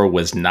the end score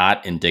was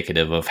not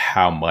indicative of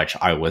how much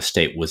Iowa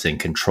State was in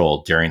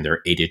control during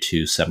their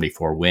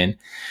 82-74 win.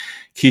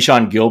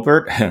 Keyshawn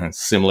Gilbert,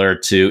 similar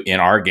to in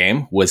our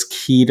game, was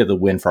key to the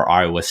win for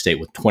Iowa State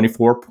with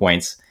 24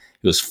 points.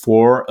 It was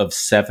 4 of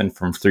 7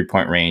 from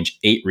three-point range,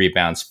 8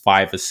 rebounds,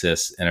 5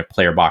 assists, and a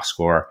player box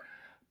score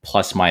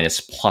plus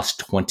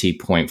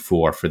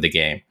 20.4 for the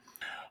game.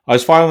 I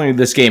was following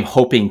this game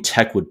hoping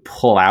Tech would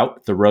pull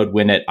out the road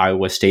win at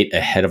Iowa State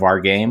ahead of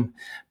our game.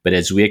 But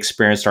as we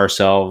experienced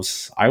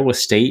ourselves, Iowa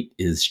State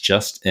is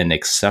just an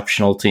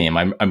exceptional team.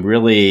 I'm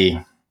really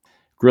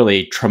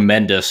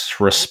tremendous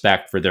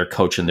respect for their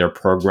coach and their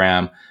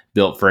program,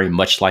 built very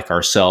much like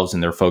ourselves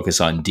in their focus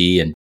on D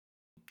and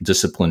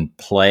disciplined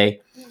play.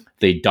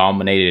 They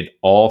dominated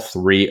all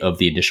 3 of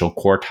the initial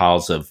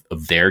quartiles of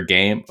their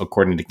game,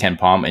 according to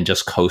KenPom, and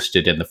just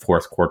coasted in the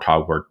 4th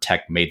quartile where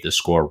Tech made the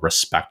score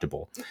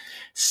respectable.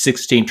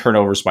 16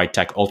 turnovers by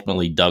Tech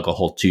ultimately dug a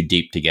hole too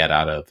deep to get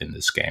out of in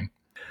this game.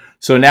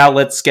 So now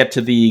let's get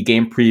to the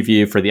game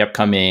preview for the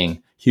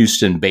upcoming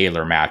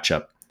Houston-Baylor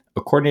matchup.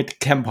 According to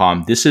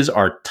KenPom, this is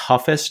our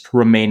toughest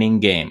remaining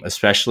game,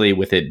 especially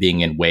with it being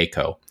in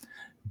Waco.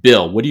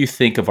 Bill, what do you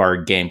think of our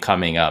game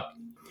coming up?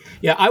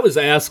 Yeah, I was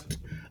asked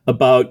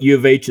about U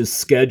of H's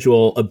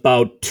schedule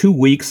about 2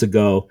 weeks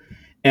ago,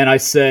 and I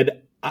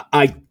said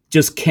I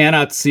just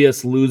cannot see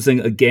us losing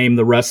a game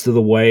the rest of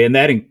the way, and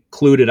that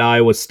included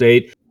Iowa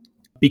State,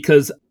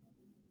 because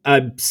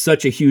I'm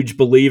such a huge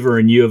believer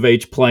in U of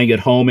H playing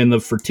at home in the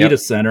Fertitta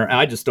Center.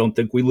 I just don't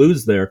think we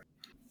lose there.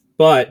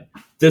 But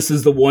this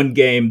is the one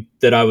game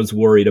that I was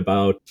worried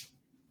about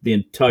the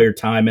entire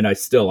time, and I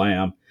still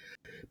am.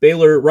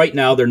 Baylor, right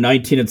now, they're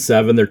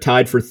 19-7. They're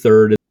tied for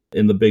 3rd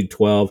in the Big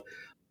 12.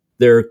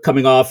 They're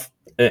coming off,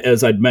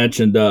 as I'd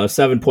mentioned, a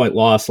 7-point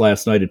loss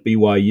last night at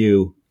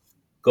BYU.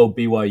 Go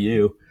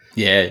BYU.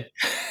 Yeah.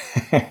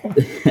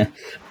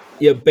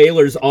 Yeah,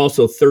 Baylor's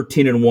also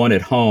 13-1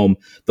 at home.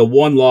 The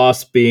one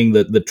loss being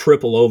the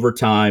triple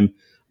overtime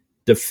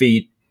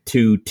defeat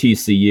to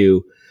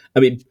TCU.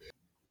 I mean,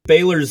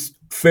 Baylor's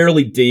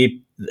fairly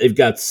deep. They've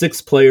got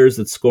 6 players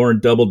that score in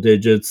double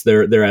digits.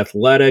 They're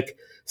athletic.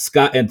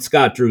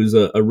 Scott Drew's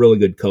a really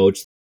good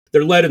coach.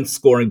 They're led in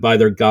scoring by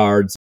their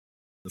guards.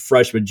 The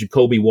freshman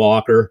Jacoby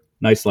Walker,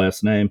 nice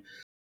last name,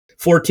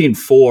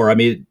 14-4. I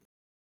mean,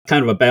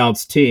 kind of a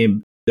balanced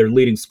team. Their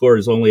leading scorer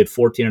is only at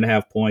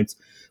 14.5 points,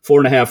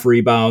 4.5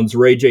 rebounds.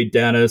 Ray J.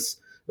 Dennis,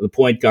 the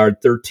point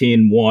guard,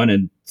 13-1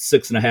 and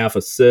 6.5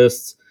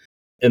 assists.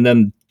 And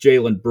then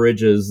Jalen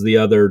Bridges, the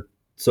other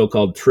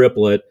so-called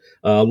triplet,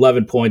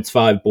 11 points,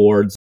 5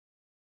 boards.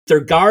 Their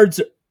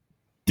guards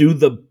do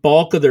the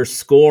bulk of their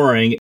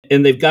scoring,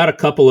 and they've got a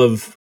couple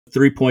of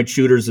three-point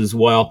shooters as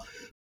well.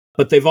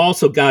 But they've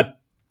also got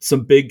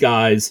some big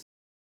guys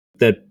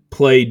that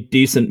play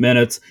decent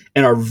minutes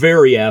and are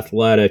very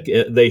athletic.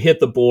 They hit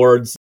the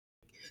boards.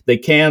 They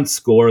can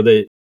score.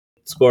 They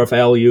score off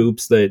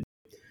alley-oops. They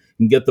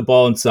can get the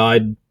ball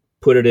inside,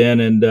 put it in.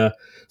 And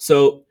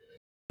so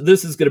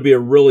this is going to be a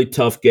really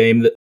tough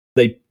game.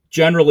 They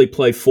generally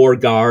play 4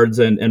 guards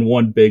and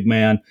 1 big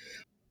man.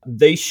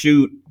 They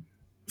shoot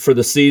for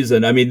the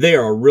season. I mean, they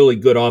are a really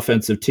good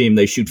offensive team.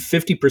 They shoot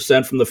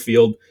 50% from the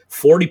field,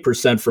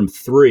 40% from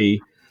 3.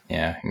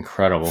 Yeah,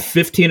 incredible.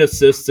 15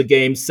 assists a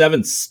game,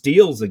 7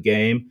 steals a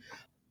game.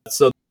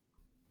 So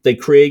they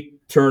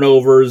create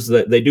turnovers.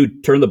 That they do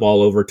turn the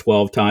ball over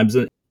 12 times.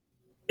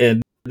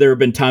 And there have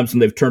been times when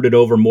they've turned it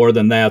over more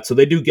than that. So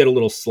they do get a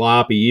little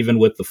sloppy, even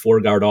with the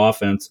 4-guard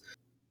offense.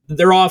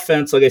 Their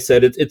offense, like I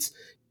said, it's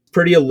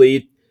pretty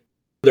elite.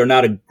 They're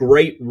not a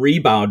great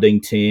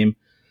rebounding team.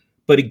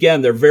 But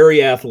again, they're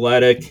very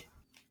athletic.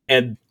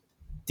 And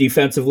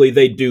defensively,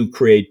 they do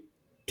create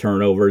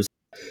turnovers.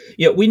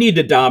 Yeah, we need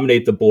to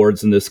dominate the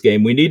boards in this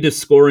game. We need to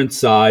score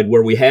inside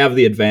where we have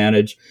the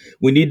advantage.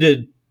 We need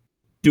to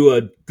do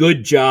a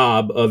good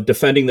job of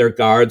defending their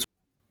guards.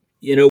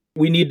 You know,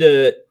 we need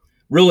to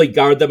really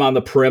guard them on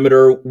the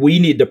perimeter. We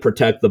need to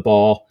protect the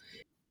ball.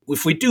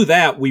 If we do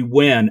that, we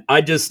win.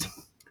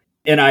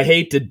 And I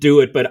hate to do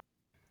it, but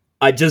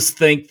I just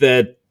think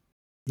that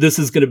this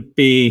is going to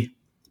be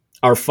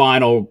our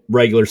final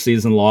regular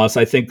season loss.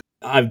 I think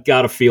I've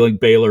got a feeling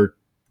Baylor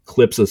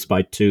clips us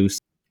by 2.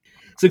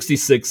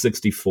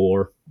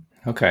 66-64.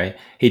 Okay.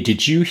 Hey,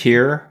 did you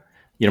hear,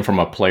 from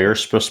a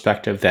player's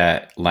perspective,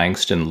 that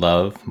Langston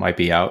Love might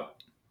be out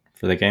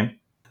for the game?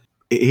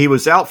 He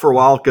was out for a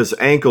while because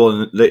ankle,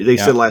 and they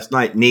said last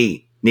night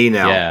knee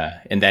now. Yeah,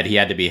 and that he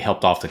had to be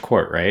helped off the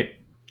court, right?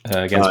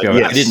 Against BYU.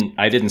 Yes.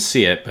 I didn't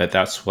see it, but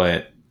that's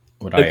what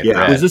I had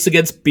read. Was this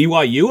against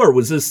BYU or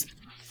was this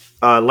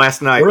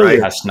last night? Earlier. Right?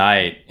 Last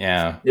night,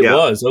 yeah. It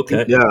was,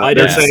 okay. Yeah, I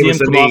didn't see him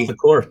come off the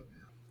court.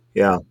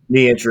 Yeah,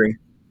 knee injury.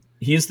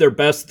 He's their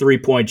best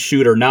 3-point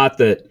shooter. Not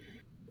that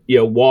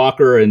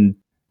Walker and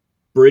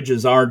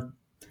Bridges aren't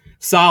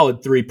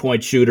solid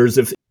 3-point shooters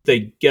if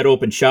they get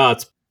open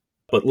shots,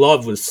 but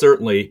Love was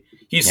certainly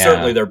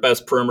their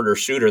best perimeter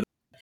shooter.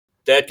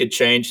 That could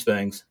change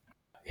things.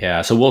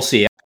 Yeah, so we'll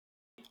see.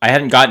 I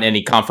hadn't gotten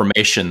any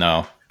confirmation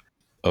though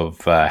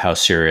of how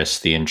serious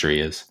the injury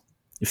is.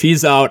 If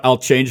he's out, I'll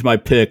change my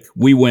pick.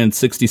 We win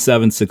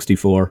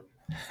 67-64.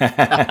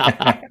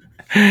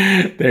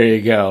 There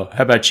you go.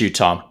 How about you,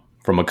 Tom?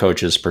 From a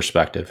coach's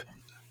perspective?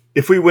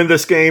 If we win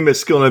this game,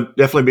 it's going to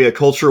definitely be a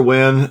culture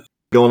win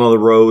going on the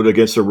road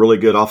against a really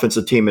good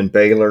offensive team in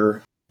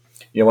Baylor.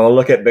 When I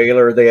look at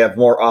Baylor, they have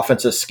more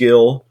offensive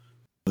skill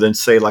than,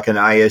 say, like an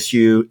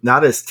ISU.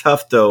 Not as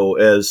tough, though,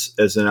 as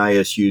an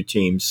ISU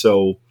team.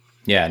 So,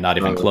 yeah, not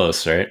even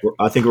close, right?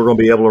 I think we're going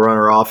to be able to run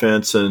our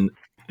offense and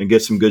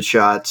get some good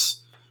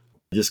shots.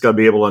 Just got to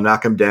be able to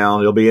knock them down.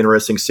 It'll be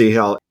interesting to see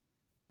how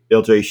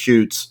LJ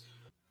shoots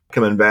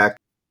coming back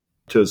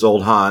to his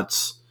old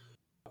haunts.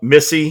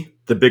 Missy,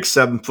 the big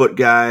 7-foot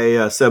guy,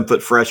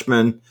 7-foot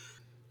freshman,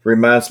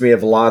 reminds me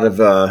of a lot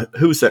of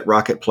who's that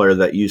Rocket player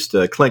that used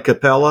to Clint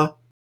Capella?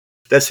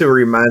 That's who it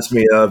reminds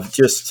me of.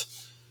 Just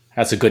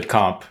that's a good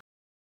comp.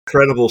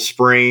 Incredible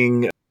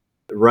spring,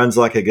 runs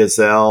like a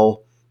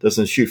gazelle,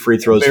 doesn't shoot free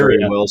throws very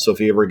well. So if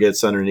he ever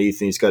gets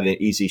underneath and he's got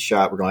an easy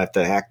shot, we're going to have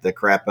to hack the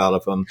crap out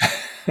of him,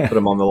 put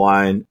him on the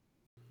line,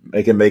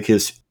 make him make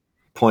his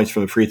points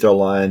from the free throw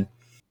line.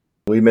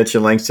 We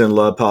mentioned Langston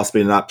Love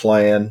possibly not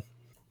playing.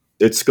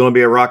 It's going to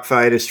be a rock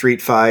fight, a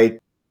street fight,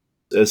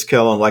 as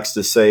Kellen likes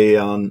to say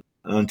on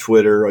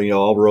Twitter.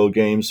 All road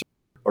games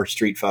are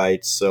street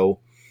fights. So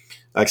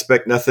I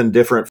expect nothing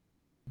different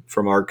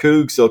from our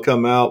Cougs. They'll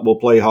come out. We'll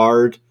play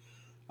hard.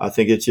 I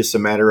think it's just a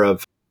matter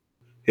of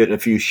hitting a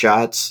few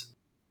shots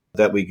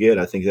that we get.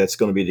 I think that's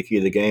going to be the key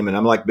to the game. And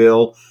I'm like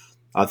Bill.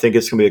 I think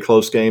it's going to be a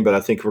close game, but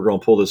I think we're going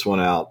to pull this one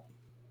out.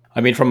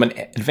 I mean, from an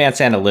advanced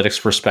analytics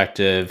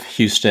perspective,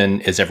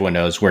 Houston, as everyone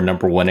knows, we're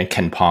number 1 in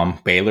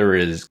KenPom. Baylor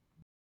is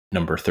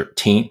number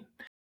 13.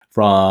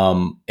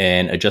 From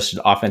an adjusted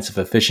offensive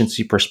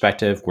efficiency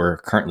perspective, we're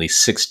currently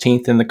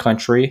 16th in the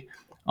country.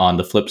 On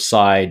the flip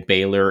side,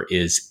 Baylor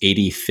is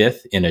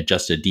 85th in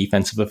adjusted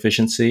defensive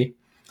efficiency.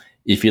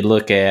 If you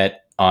look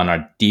at on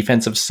our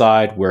defensive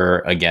side, we're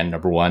again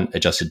number 1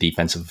 adjusted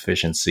defensive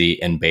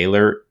efficiency, and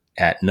Baylor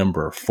at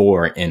number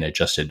 4 in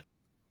adjusted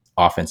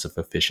offensive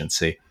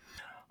efficiency.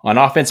 On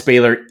offense,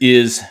 Baylor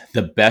is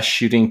the best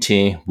shooting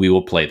team we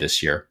will play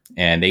this year,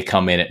 and they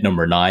come in at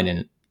number 9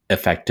 in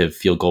effective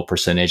field goal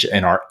percentage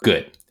and are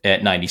good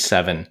at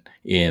 97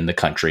 in the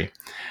country.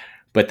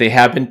 But they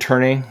have been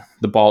turning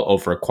the ball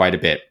over quite a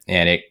bit,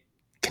 and it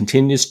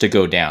continues to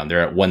go down.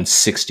 They're at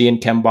 160 in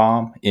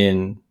KenPom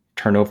in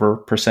turnover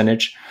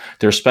percentage.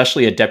 They're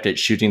especially adept at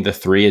shooting the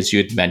three, as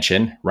you had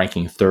mentioned,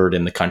 ranking 3rd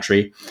in the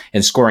country,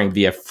 and scoring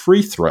via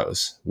free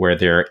throws, where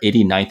they're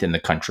 89th in the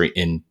country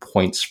in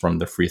points from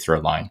the free throw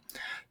line.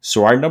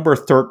 So our number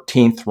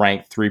 13th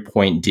ranked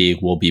 3-point D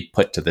will be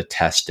put to the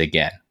test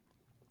again.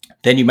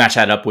 Then you match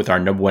that up with our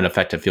number 1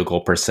 effective field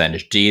goal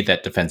percentage D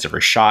that defends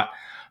every shot,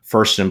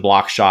 1st in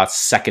block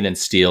shots, 2nd in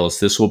steals.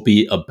 This will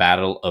be a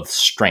battle of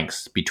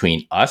strengths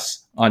between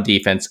us on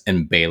defense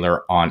and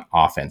Baylor on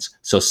offense.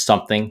 So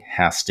something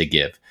has to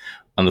give.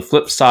 On the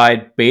flip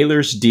side,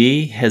 Baylor's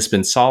D has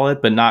been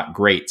solid, but not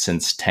great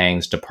since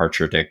Tang's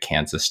departure to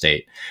Kansas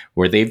State,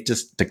 where they've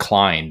just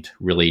declined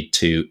really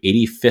to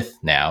 85th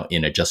now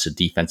in adjusted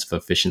defensive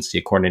efficiency,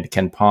 according to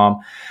KenPom.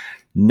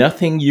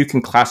 Nothing you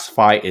can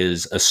classify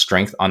as a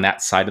strength on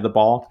that side of the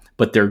ball,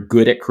 but they're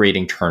good at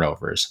creating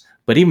turnovers.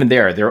 But even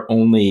there, they're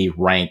only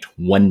ranked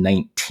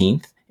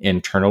 119th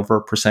in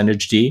turnover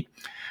percentage D.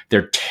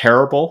 They're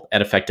terrible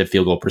at effective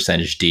field goal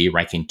percentage D,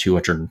 ranking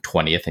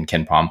 220th in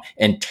KenPom,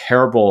 and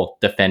terrible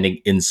defending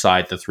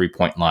inside the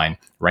 3-point line,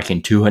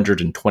 ranking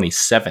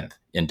 227th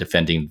in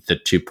defending the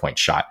 2-point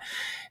shot.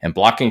 And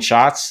blocking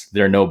shots,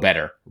 they're no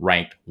better,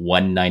 ranked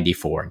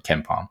 194 in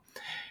KenPom.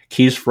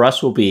 Keys for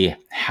us will be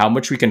how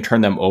much we can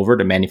turn them over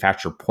to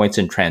manufacture points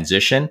in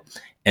transition,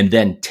 and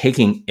then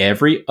taking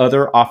every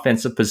other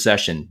offensive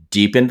possession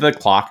deep into the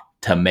clock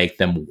to make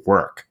them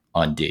work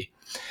on D.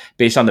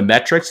 Based on the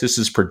metrics, this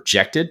is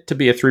projected to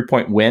be a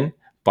 3-point win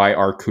by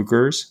our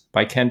Cougars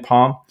by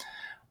KenPom.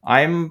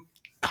 I'm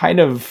kind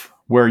of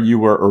where you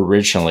were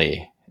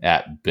originally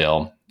at,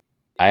 Bill.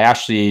 I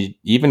actually,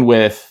 even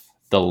with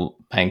the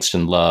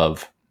Langston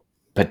Love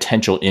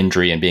potential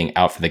injury and being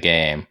out for the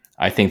game,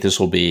 I think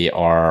this will be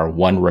our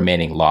one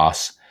remaining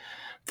loss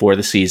for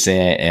the season,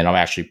 and I'm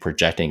actually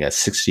projecting a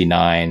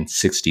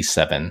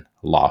 69-67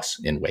 loss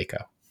in Waco.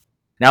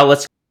 Now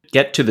let's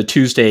get to the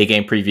Tuesday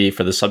game preview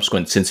for the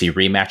subsequent Cincy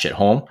rematch at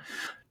home.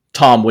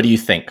 Tom, what do you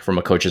think from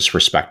a coach's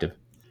perspective?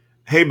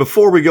 Hey,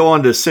 before we go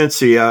on to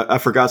Cincy, I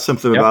forgot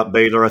something about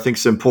Baylor. I think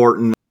it's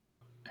important.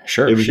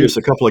 Sure. It was just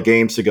a couple of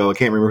games ago. I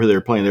can't remember who they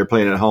were playing. They were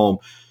playing at home.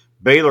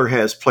 Baylor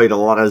has played a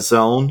lot of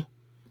zone.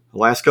 The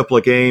last couple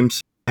of games,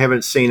 I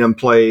haven't seen them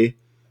play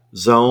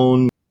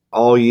zone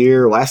all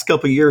year. Last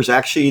couple of years,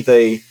 actually,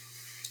 the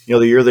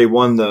year they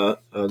won the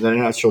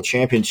national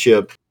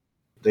championship,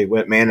 they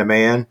went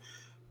man-to-man.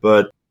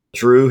 But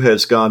Drew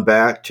has gone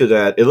back to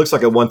that. It looks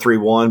like a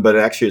 1-3-1, but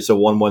actually it's a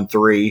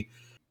 1-1-3.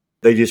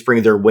 They just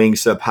bring their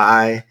wings up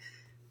high,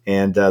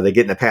 and they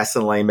get in the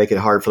passing lane, make it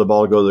hard for the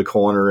ball to go to the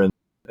corner, and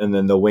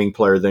then the wing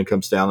player then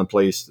comes down and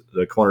plays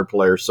the corner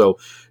player. So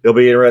it'll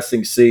be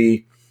interesting to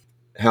see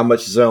how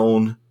much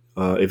zone,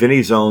 if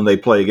any zone, they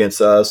play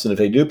against us. And if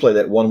they do play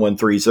that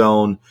 1-1-3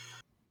 zone,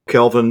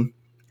 Kelvin,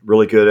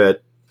 really good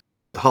at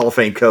Hall of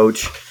Fame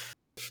coach,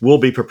 will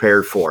be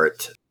prepared for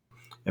it.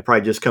 It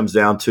probably just comes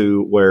down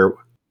to where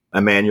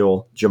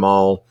Emmanuel,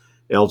 Jamal,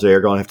 LJ are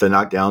going to have to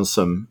knock down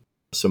some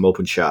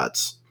open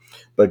shots.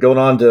 But going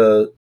on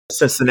to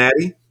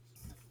Cincinnati,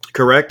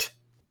 correct?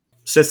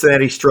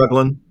 Cincinnati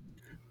struggling.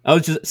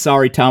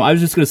 Sorry, Tom. I was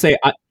just going to say,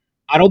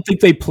 I don't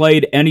think they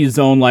played any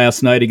zone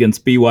last night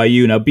against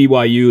BYU. Now,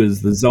 BYU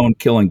is the zone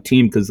killing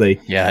team because they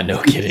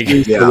no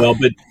kidding. Well,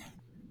 but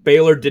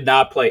Baylor did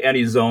not play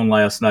any zone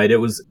last night. It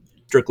was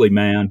strictly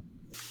man.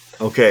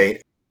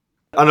 Okay.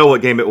 I know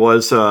what game it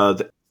was.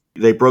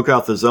 They broke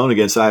out the zone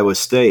against Iowa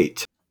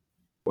State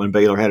when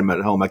Baylor had them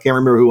at home. I can't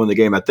remember who won the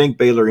game. I think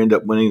Baylor ended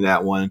up winning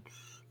that one,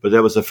 but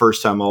that was the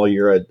first time all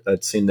year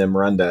I'd seen them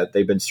run that.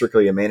 They've been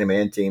strictly a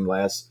man-to-man team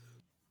last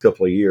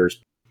couple of years.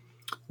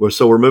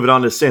 So we're moving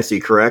on to Cincy,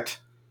 correct?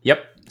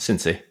 Yep,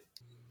 Cincy.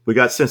 We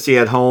got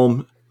Cincy at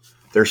home.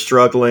 They're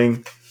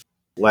struggling.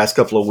 Last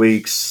couple of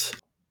weeks,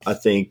 I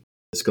think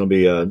it's going to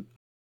be a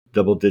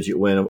double-digit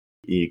win.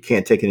 You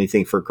can't take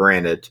anything for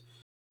granted.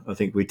 I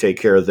think we take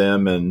care of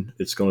them, and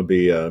it's going to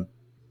be a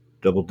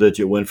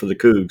double-digit win for the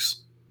Cougs.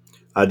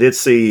 I did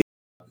see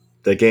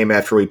the game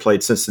after we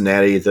played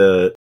Cincinnati,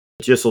 the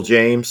Gissel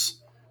James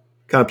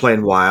kind of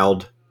playing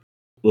wild,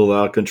 a little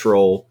out of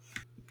control.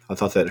 I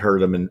thought that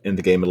hurt him in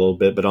the game a little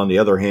bit. But on the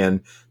other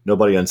hand,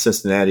 nobody on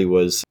Cincinnati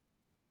was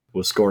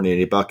scoring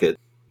any bucket.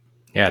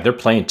 Yeah, they're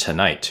playing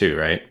tonight too,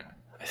 right?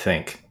 I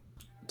think.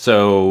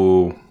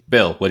 So,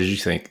 Bill, what did you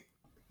think?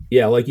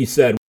 Yeah, like you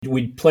said,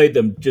 we played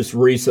them just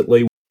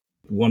recently,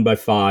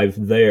 1-5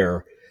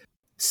 there.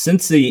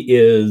 Cincy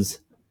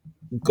is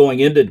going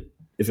into,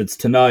 if it's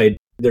tonight,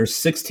 they're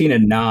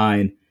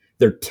 16-9.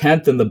 They're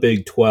 10th in the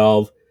Big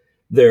 12.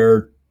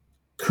 They're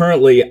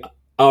currently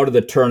out of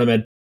the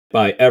tournament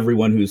by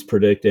everyone who's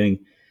predicting.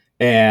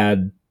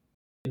 And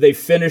they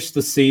finished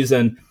the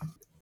season.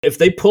 If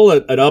they pull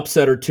an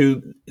upset or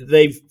two,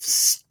 they've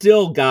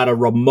still got a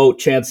remote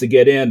chance to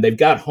get in. They've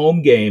got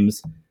home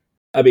games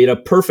I mean, a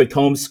perfect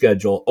home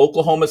schedule: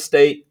 Oklahoma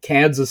State,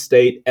 Kansas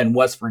State, and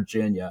West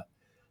Virginia.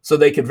 So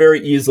they could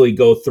very easily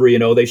go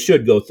 3-0. They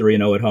should go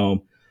 3-0 at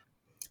home.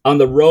 On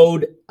the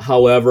road,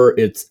 however,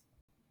 it's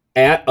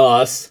at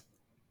us,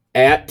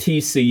 at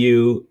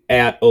TCU,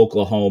 at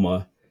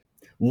Oklahoma.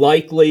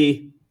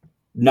 Likely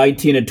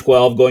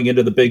 19-12 going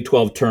into the Big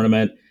 12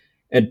 tournament,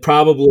 and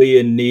probably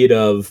in need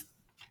of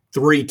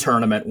 3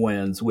 tournament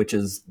wins, which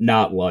is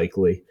not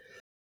likely.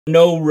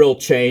 No real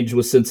change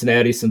with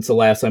Cincinnati since the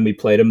last time we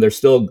played them. They're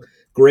still a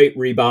great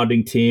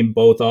rebounding team,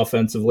 both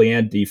offensively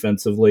and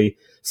defensively.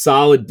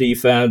 Solid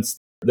defense.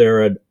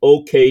 They're an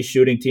okay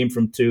shooting team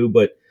from 2,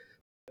 but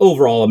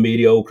overall a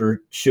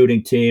mediocre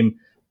shooting team.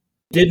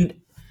 Didn't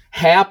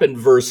happen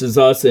versus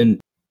us in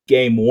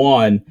game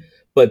 1,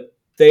 but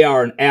they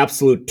are an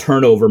absolute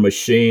turnover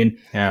machine.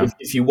 Yeah.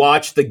 If you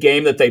watch the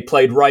game that they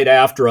played right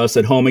after us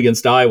at home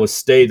against Iowa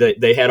State,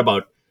 they had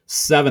about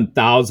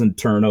 7,000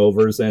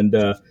 turnovers, and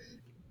they're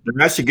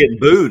actually getting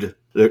booed.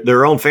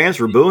 Their own fans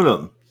were booing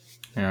them.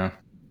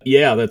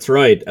 Yeah, that's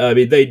right. I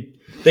mean,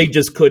 they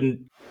just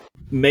couldn't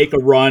make a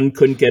run,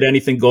 couldn't get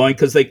anything going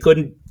because they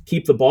couldn't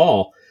keep the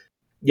ball.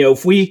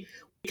 If we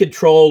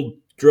control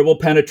dribble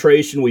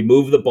penetration, we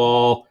move the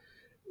ball,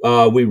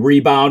 we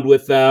rebound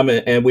with them,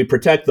 and we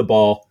protect the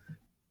ball,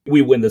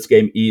 we win this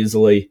game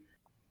easily.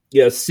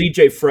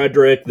 CJ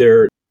Frederick,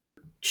 their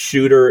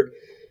shooter,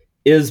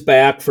 is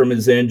back from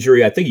his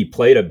injury. I think he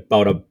played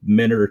about a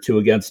minute or 2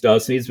 against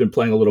us, and he's been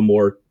playing a little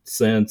more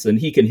since, and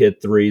he can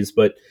hit threes.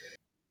 But,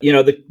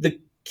 the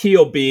key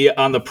will be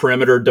on the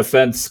perimeter,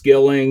 defend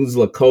Skillings,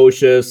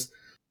 Lukosius,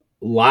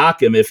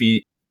 lock him if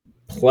he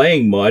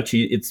playing much.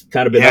 It's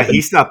kind of been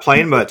he's not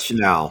playing much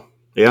now.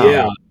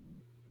 Yeah.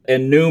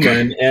 And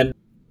Newman, and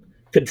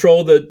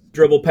control the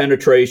dribble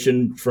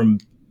penetration from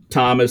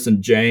Thomas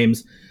and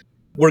James.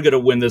 We're going to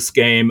win this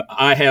game.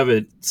 I have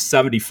it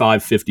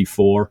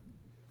 75-54.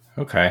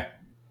 Okay.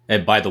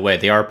 And by the way,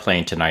 they are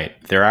playing tonight.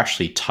 They're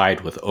actually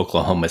tied with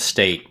Oklahoma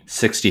State,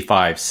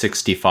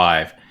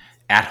 65-65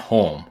 at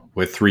home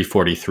with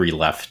 3:43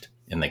 left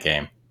in the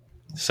game.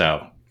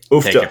 So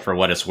take it for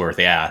what it's worth.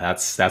 Yeah,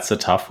 that's a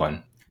tough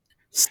one.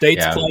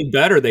 State's playing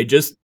better. They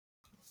just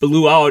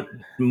blew out,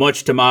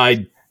 much to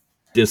my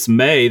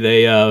dismay.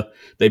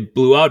 They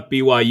blew out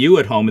BYU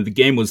at home, and the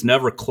game was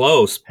never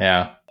close.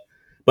 Yeah.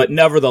 But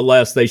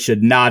nevertheless, they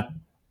should not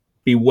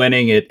be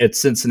winning it at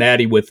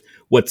Cincinnati with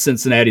what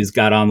Cincinnati's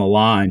got on the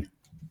line.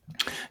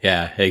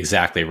 Yeah,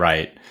 exactly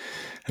right.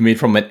 I mean,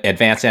 from an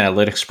advanced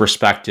analytics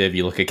perspective,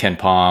 you look at Ken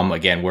Palm.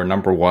 Again, we're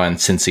number 1.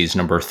 Cincy's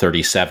number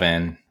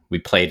 37. We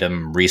played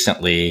them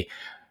recently.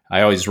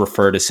 I always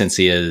refer to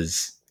Cincy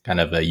as kind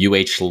of a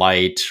UH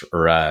light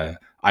or a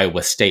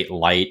Iowa State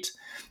light.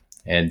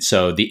 And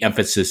so the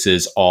emphasis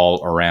is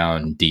all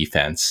around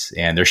defense,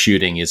 and their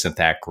shooting isn't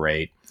that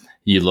great.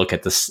 You look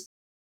at the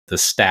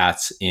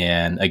stats,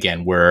 and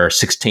again, we're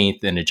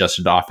 16th in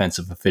adjusted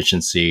offensive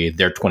efficiency.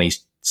 They're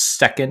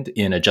 22nd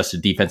in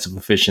adjusted defensive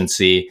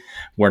efficiency.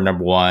 We're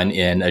number 1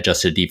 in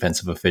adjusted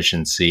defensive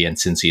efficiency, and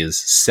Cincy is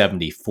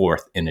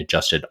 74th in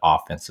adjusted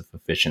offensive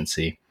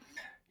efficiency.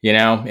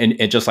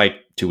 And just like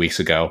 2 weeks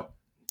ago,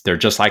 they're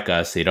just like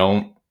us. They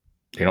don't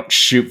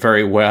shoot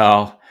very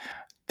well.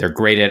 They're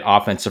great at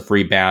offensive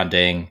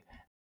rebounding.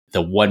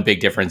 The one big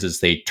difference is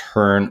they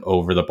turn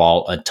over the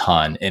ball a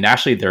ton. And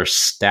actually their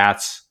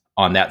stats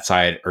on that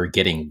side are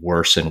getting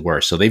worse and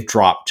worse. So they've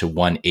dropped to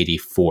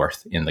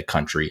 184th in the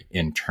country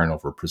in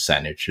turnover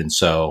percentage. And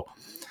so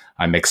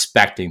I'm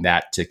expecting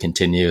that to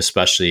continue,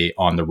 especially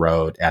on the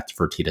road at the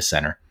Fertitta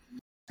Center.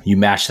 You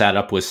match that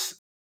up with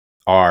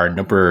our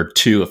number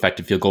 2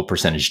 effective field goal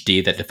percentage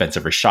D that defends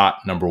every shot,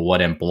 number 1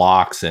 in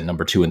blocks, and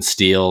number 2 in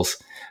steals.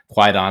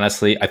 Quite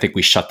honestly, I think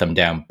we shut them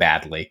down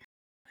badly.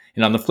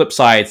 And on the flip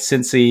side,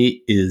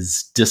 Cincy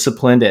is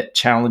disciplined at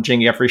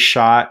challenging every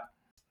shot,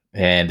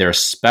 and they're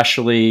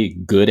especially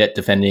good at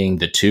defending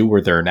the 2,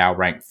 where they're now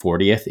ranked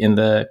 40th in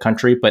the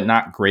country, but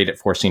not great at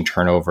forcing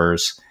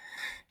turnovers.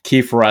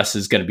 Key for us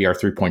is going to be our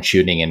 3-point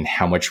shooting and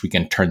how much we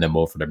can turn them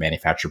over to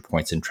manufacture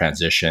points in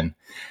transition.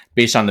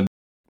 Based on the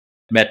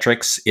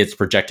metrics, it's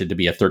projected to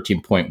be a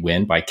 13-point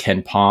win by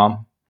Ken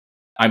Palm.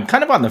 I'm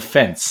kind of on the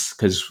fence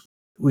because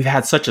we've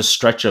had such a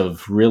stretch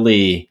of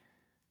really,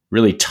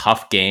 really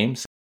tough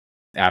games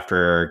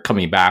after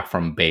coming back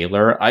from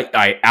Baylor.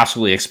 I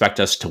absolutely expect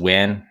us to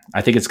win.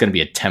 I think it's going to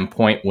be a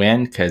 10-point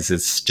win because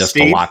it's just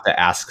a lot to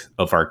ask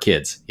of our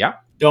kids. Yeah.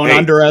 Don't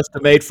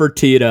underestimate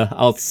Fertitta.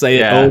 I'll say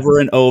it over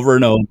and over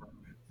and over.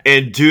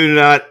 And do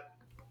not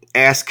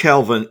ask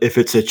Kelvin if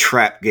it's a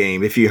trap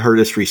game, if you heard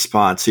his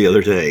response the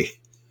other day.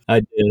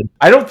 I did.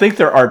 I don't think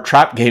there are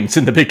trap games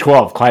in the Big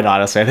 12, quite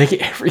honestly. I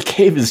think every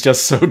game is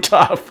just so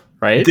tough,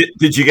 right?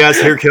 Did you guys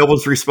hear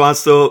Kelvin's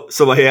response, though?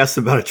 Somebody asked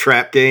him about a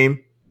trap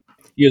game.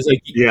 He was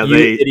like, yeah,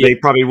 they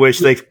probably wish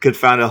they could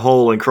find a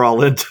hole and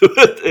crawl into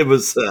it. It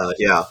was,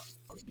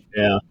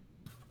 Yeah.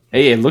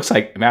 Hey, it looks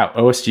like now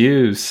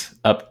OSU's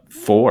up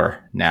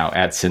 4 now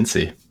at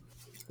Cincy.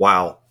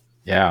 Wow.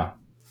 Yeah.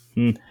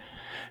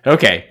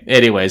 Okay.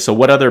 Anyway, so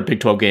what other Big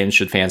 12 games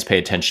should fans pay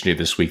attention to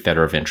this week that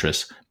are of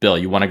interest? Bill,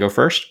 you want to go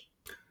first?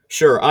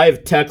 Sure. I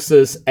have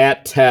Texas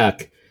at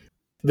Tech.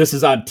 This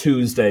is on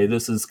Tuesday.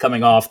 This is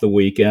coming off the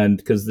weekend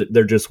because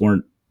there just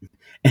weren't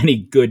any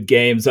good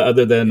games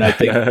other than I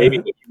think maybe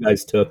what you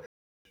guys took.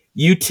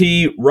 UT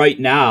right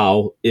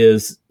now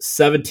is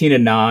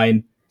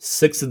 17-9,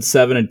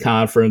 6-7 in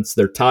conference.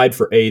 They're tied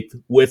for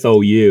 8th with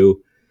OU.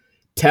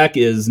 Tech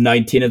is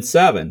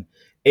 19-7,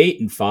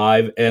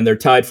 8-5, and they're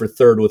tied for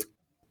 3rd with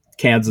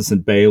Kansas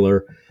and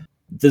Baylor.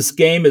 This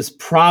game is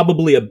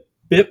probably a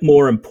bit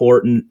more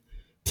important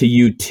to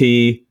UT.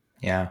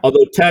 Yeah.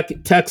 Although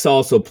Tech's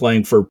also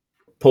playing for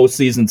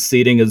postseason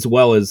seeding as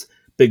well as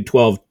Big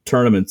 12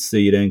 tournament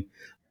seeding.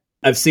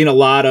 I've seen a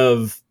lot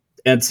of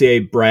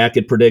NCAA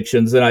bracket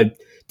predictions, and I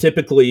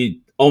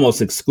typically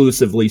almost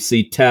exclusively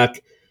see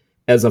Tech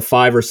as a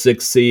 5 or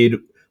 6 seed,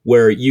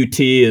 where UT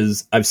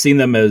is, I've seen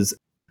them as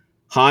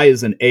high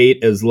as an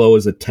 8, as low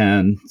as a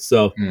 10.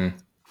 So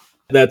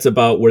that's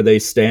about where they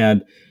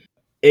stand.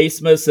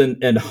 Asmus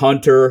and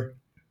Hunter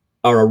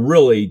are a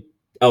really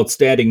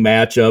outstanding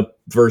matchup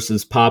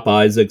versus Pop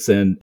Isaacs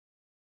and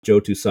Joe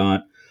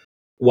Toussaint,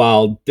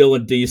 while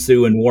Dylan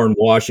Disu and Warren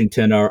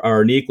Washington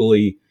are an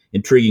equally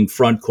intriguing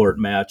front court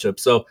matchup.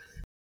 So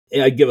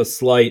I give a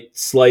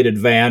slight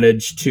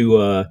advantage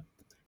to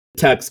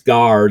Tech's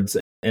guards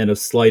and a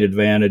slight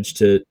advantage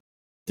to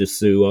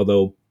Disu,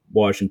 although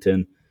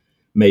Washington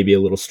may be a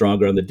little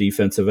stronger on the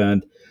defensive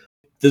end.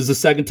 This is the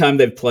second time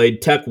they've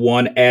played. Tech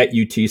won at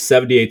UT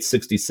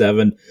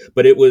 78-67,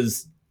 but it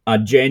was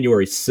on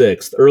January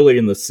 6th, early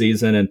in the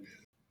season, and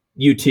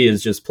UT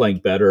is just playing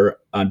better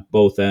on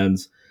both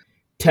ends.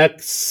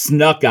 Tech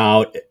snuck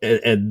out,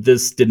 and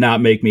this did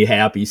not make me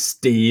happy,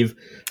 Steve.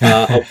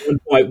 A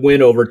 1-point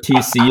win over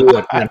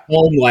TCU at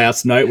home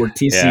last night, where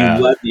TCU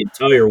led the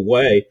entire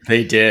way.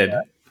 They did.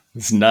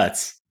 It's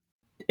nuts.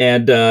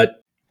 And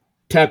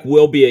Tech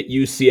will be at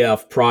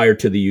UCF prior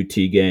to the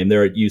UT game.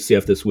 They're at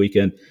UCF this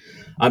weekend.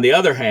 On the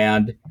other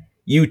hand,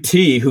 UT,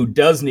 who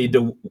does need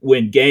to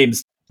win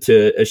games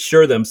to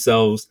assure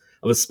themselves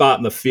of a spot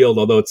in the field,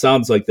 although it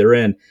sounds like they're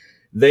in,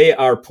 they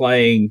are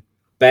playing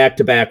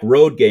back-to-back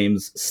road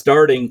games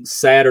starting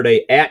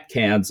Saturday at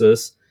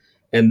Kansas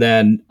and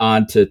then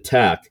on to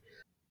Tech.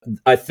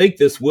 I think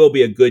this will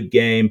be a good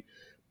game,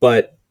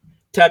 but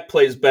Tech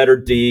plays better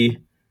D.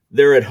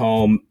 They're at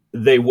home.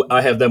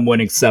 I have them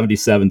winning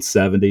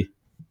 77-70.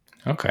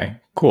 Okay,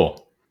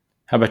 cool.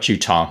 How about you,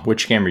 Tom?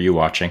 Which game are you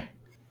watching?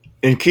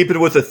 And keeping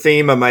with the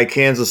theme of my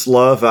Kansas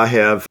love, I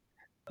have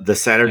the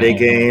Saturday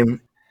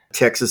game,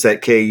 Texas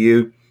at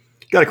KU.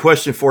 Got a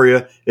question for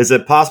you. Is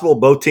it possible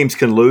both teams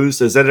can lose?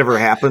 Has that ever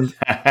happened?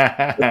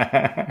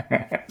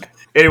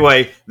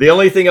 Anyway, the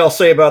only thing I'll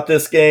say about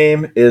this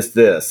game is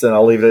this, and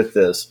I'll leave it at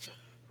this.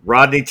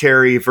 Rodney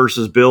Terry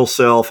versus Bill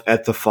Self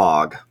at the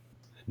Fog.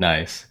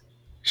 Nice.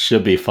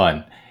 Should be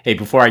fun. Hey,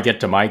 before I get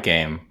to my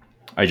game,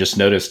 I just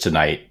noticed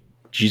tonight,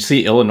 did you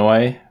see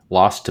Illinois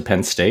lost to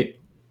Penn State?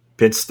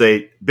 Penn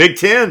State. Big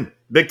Ten.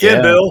 Big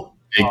Ten, Bill.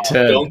 Big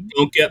Ten.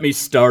 Don't get me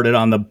started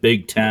on the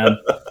Big Ten.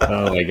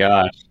 Oh, my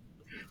gosh.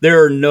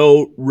 There are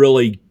no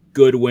really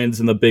good wins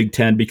in the Big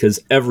Ten because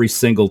every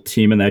single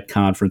team in that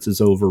conference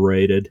is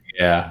overrated.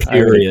 Yeah.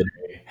 Period.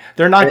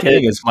 They're not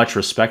getting as much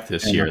respect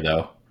this year,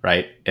 though,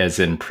 right? As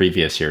in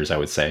previous years, I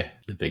would say,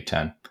 the Big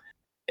Ten.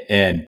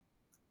 And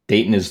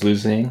Dayton is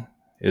losing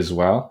as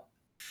well.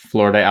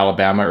 Florida,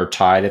 Alabama are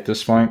tied at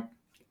this point.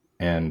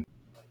 And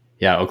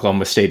yeah,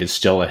 Oklahoma State is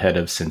still ahead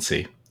of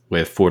Cincy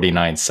with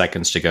 49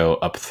 seconds to go,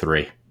 up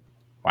 3.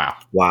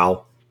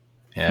 Wow.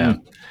 Yeah.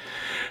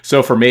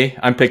 So for me,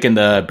 I'm picking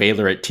the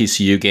Baylor at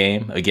TCU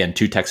game. Again,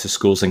 2 Texas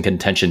schools in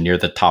contention near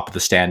the top of the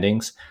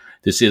standings.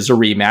 This is a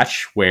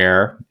rematch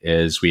where,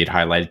 as we had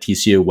highlighted,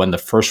 TCU won the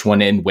first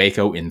one in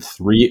Waco in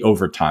 3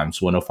 overtimes,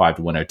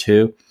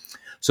 105-102.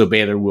 So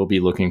Baylor will be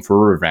looking for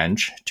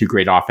revenge. 2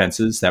 great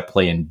offenses that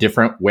play in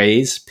different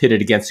ways,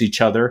 pitted against each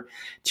other.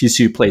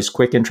 TCU plays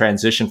quick in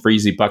transition for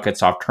easy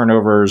buckets off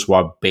turnovers,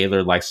 while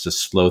Baylor likes to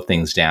slow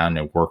things down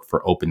and work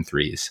for open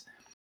threes.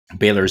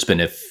 Baylor's been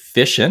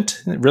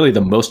efficient, really the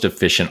most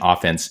efficient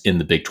offense in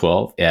the Big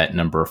 12 at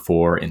number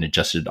 4 in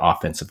adjusted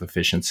offensive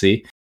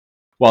efficiency,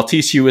 while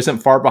TCU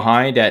isn't far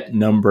behind at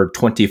number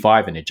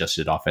 25 in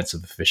adjusted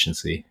offensive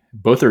efficiency.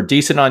 Both are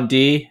decent on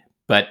D,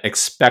 but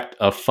expect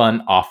a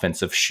fun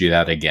offensive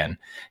shootout again.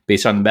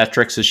 Based on the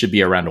metrics, this should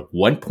be around a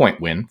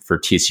 1-point win for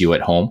TCU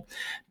at home.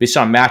 Based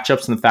on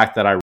matchups and the fact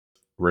that I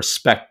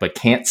respect but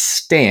can't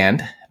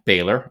stand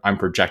Baylor, I'm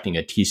projecting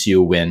a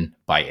TCU win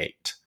by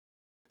 8.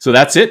 So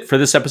that's it for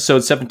this episode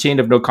 17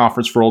 of No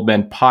Conference for Old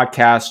Men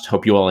podcast.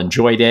 Hope you all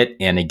enjoyed it.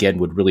 And again,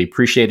 would really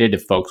appreciate it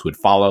if folks would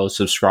follow,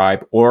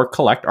 subscribe, or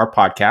collect our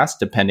podcast,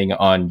 depending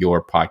on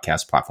your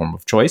podcast platform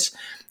of choice.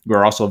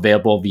 We're also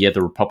available via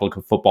the Republic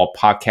of Football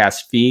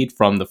podcast feed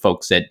from the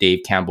folks at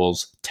Dave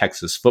Campbell's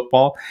Texas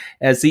Football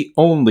as the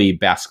only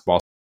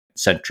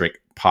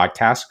basketball-centric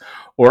podcast,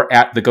 or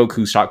at the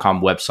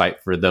GoCougs.com website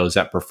for those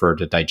that prefer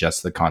to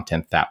digest the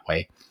content that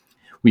way.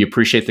 We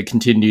appreciate the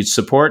continued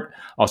support.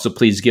 Also,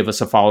 please give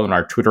us a follow on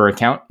our Twitter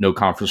account, No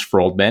Conference for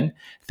Old Men.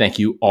 Thank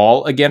you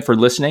all again for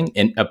listening,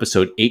 and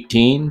episode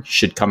 18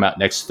 should come out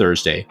next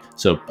Thursday.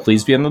 So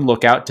please be on the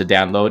lookout to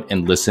download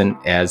and listen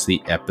as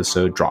the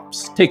episode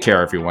drops. Take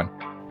care, everyone.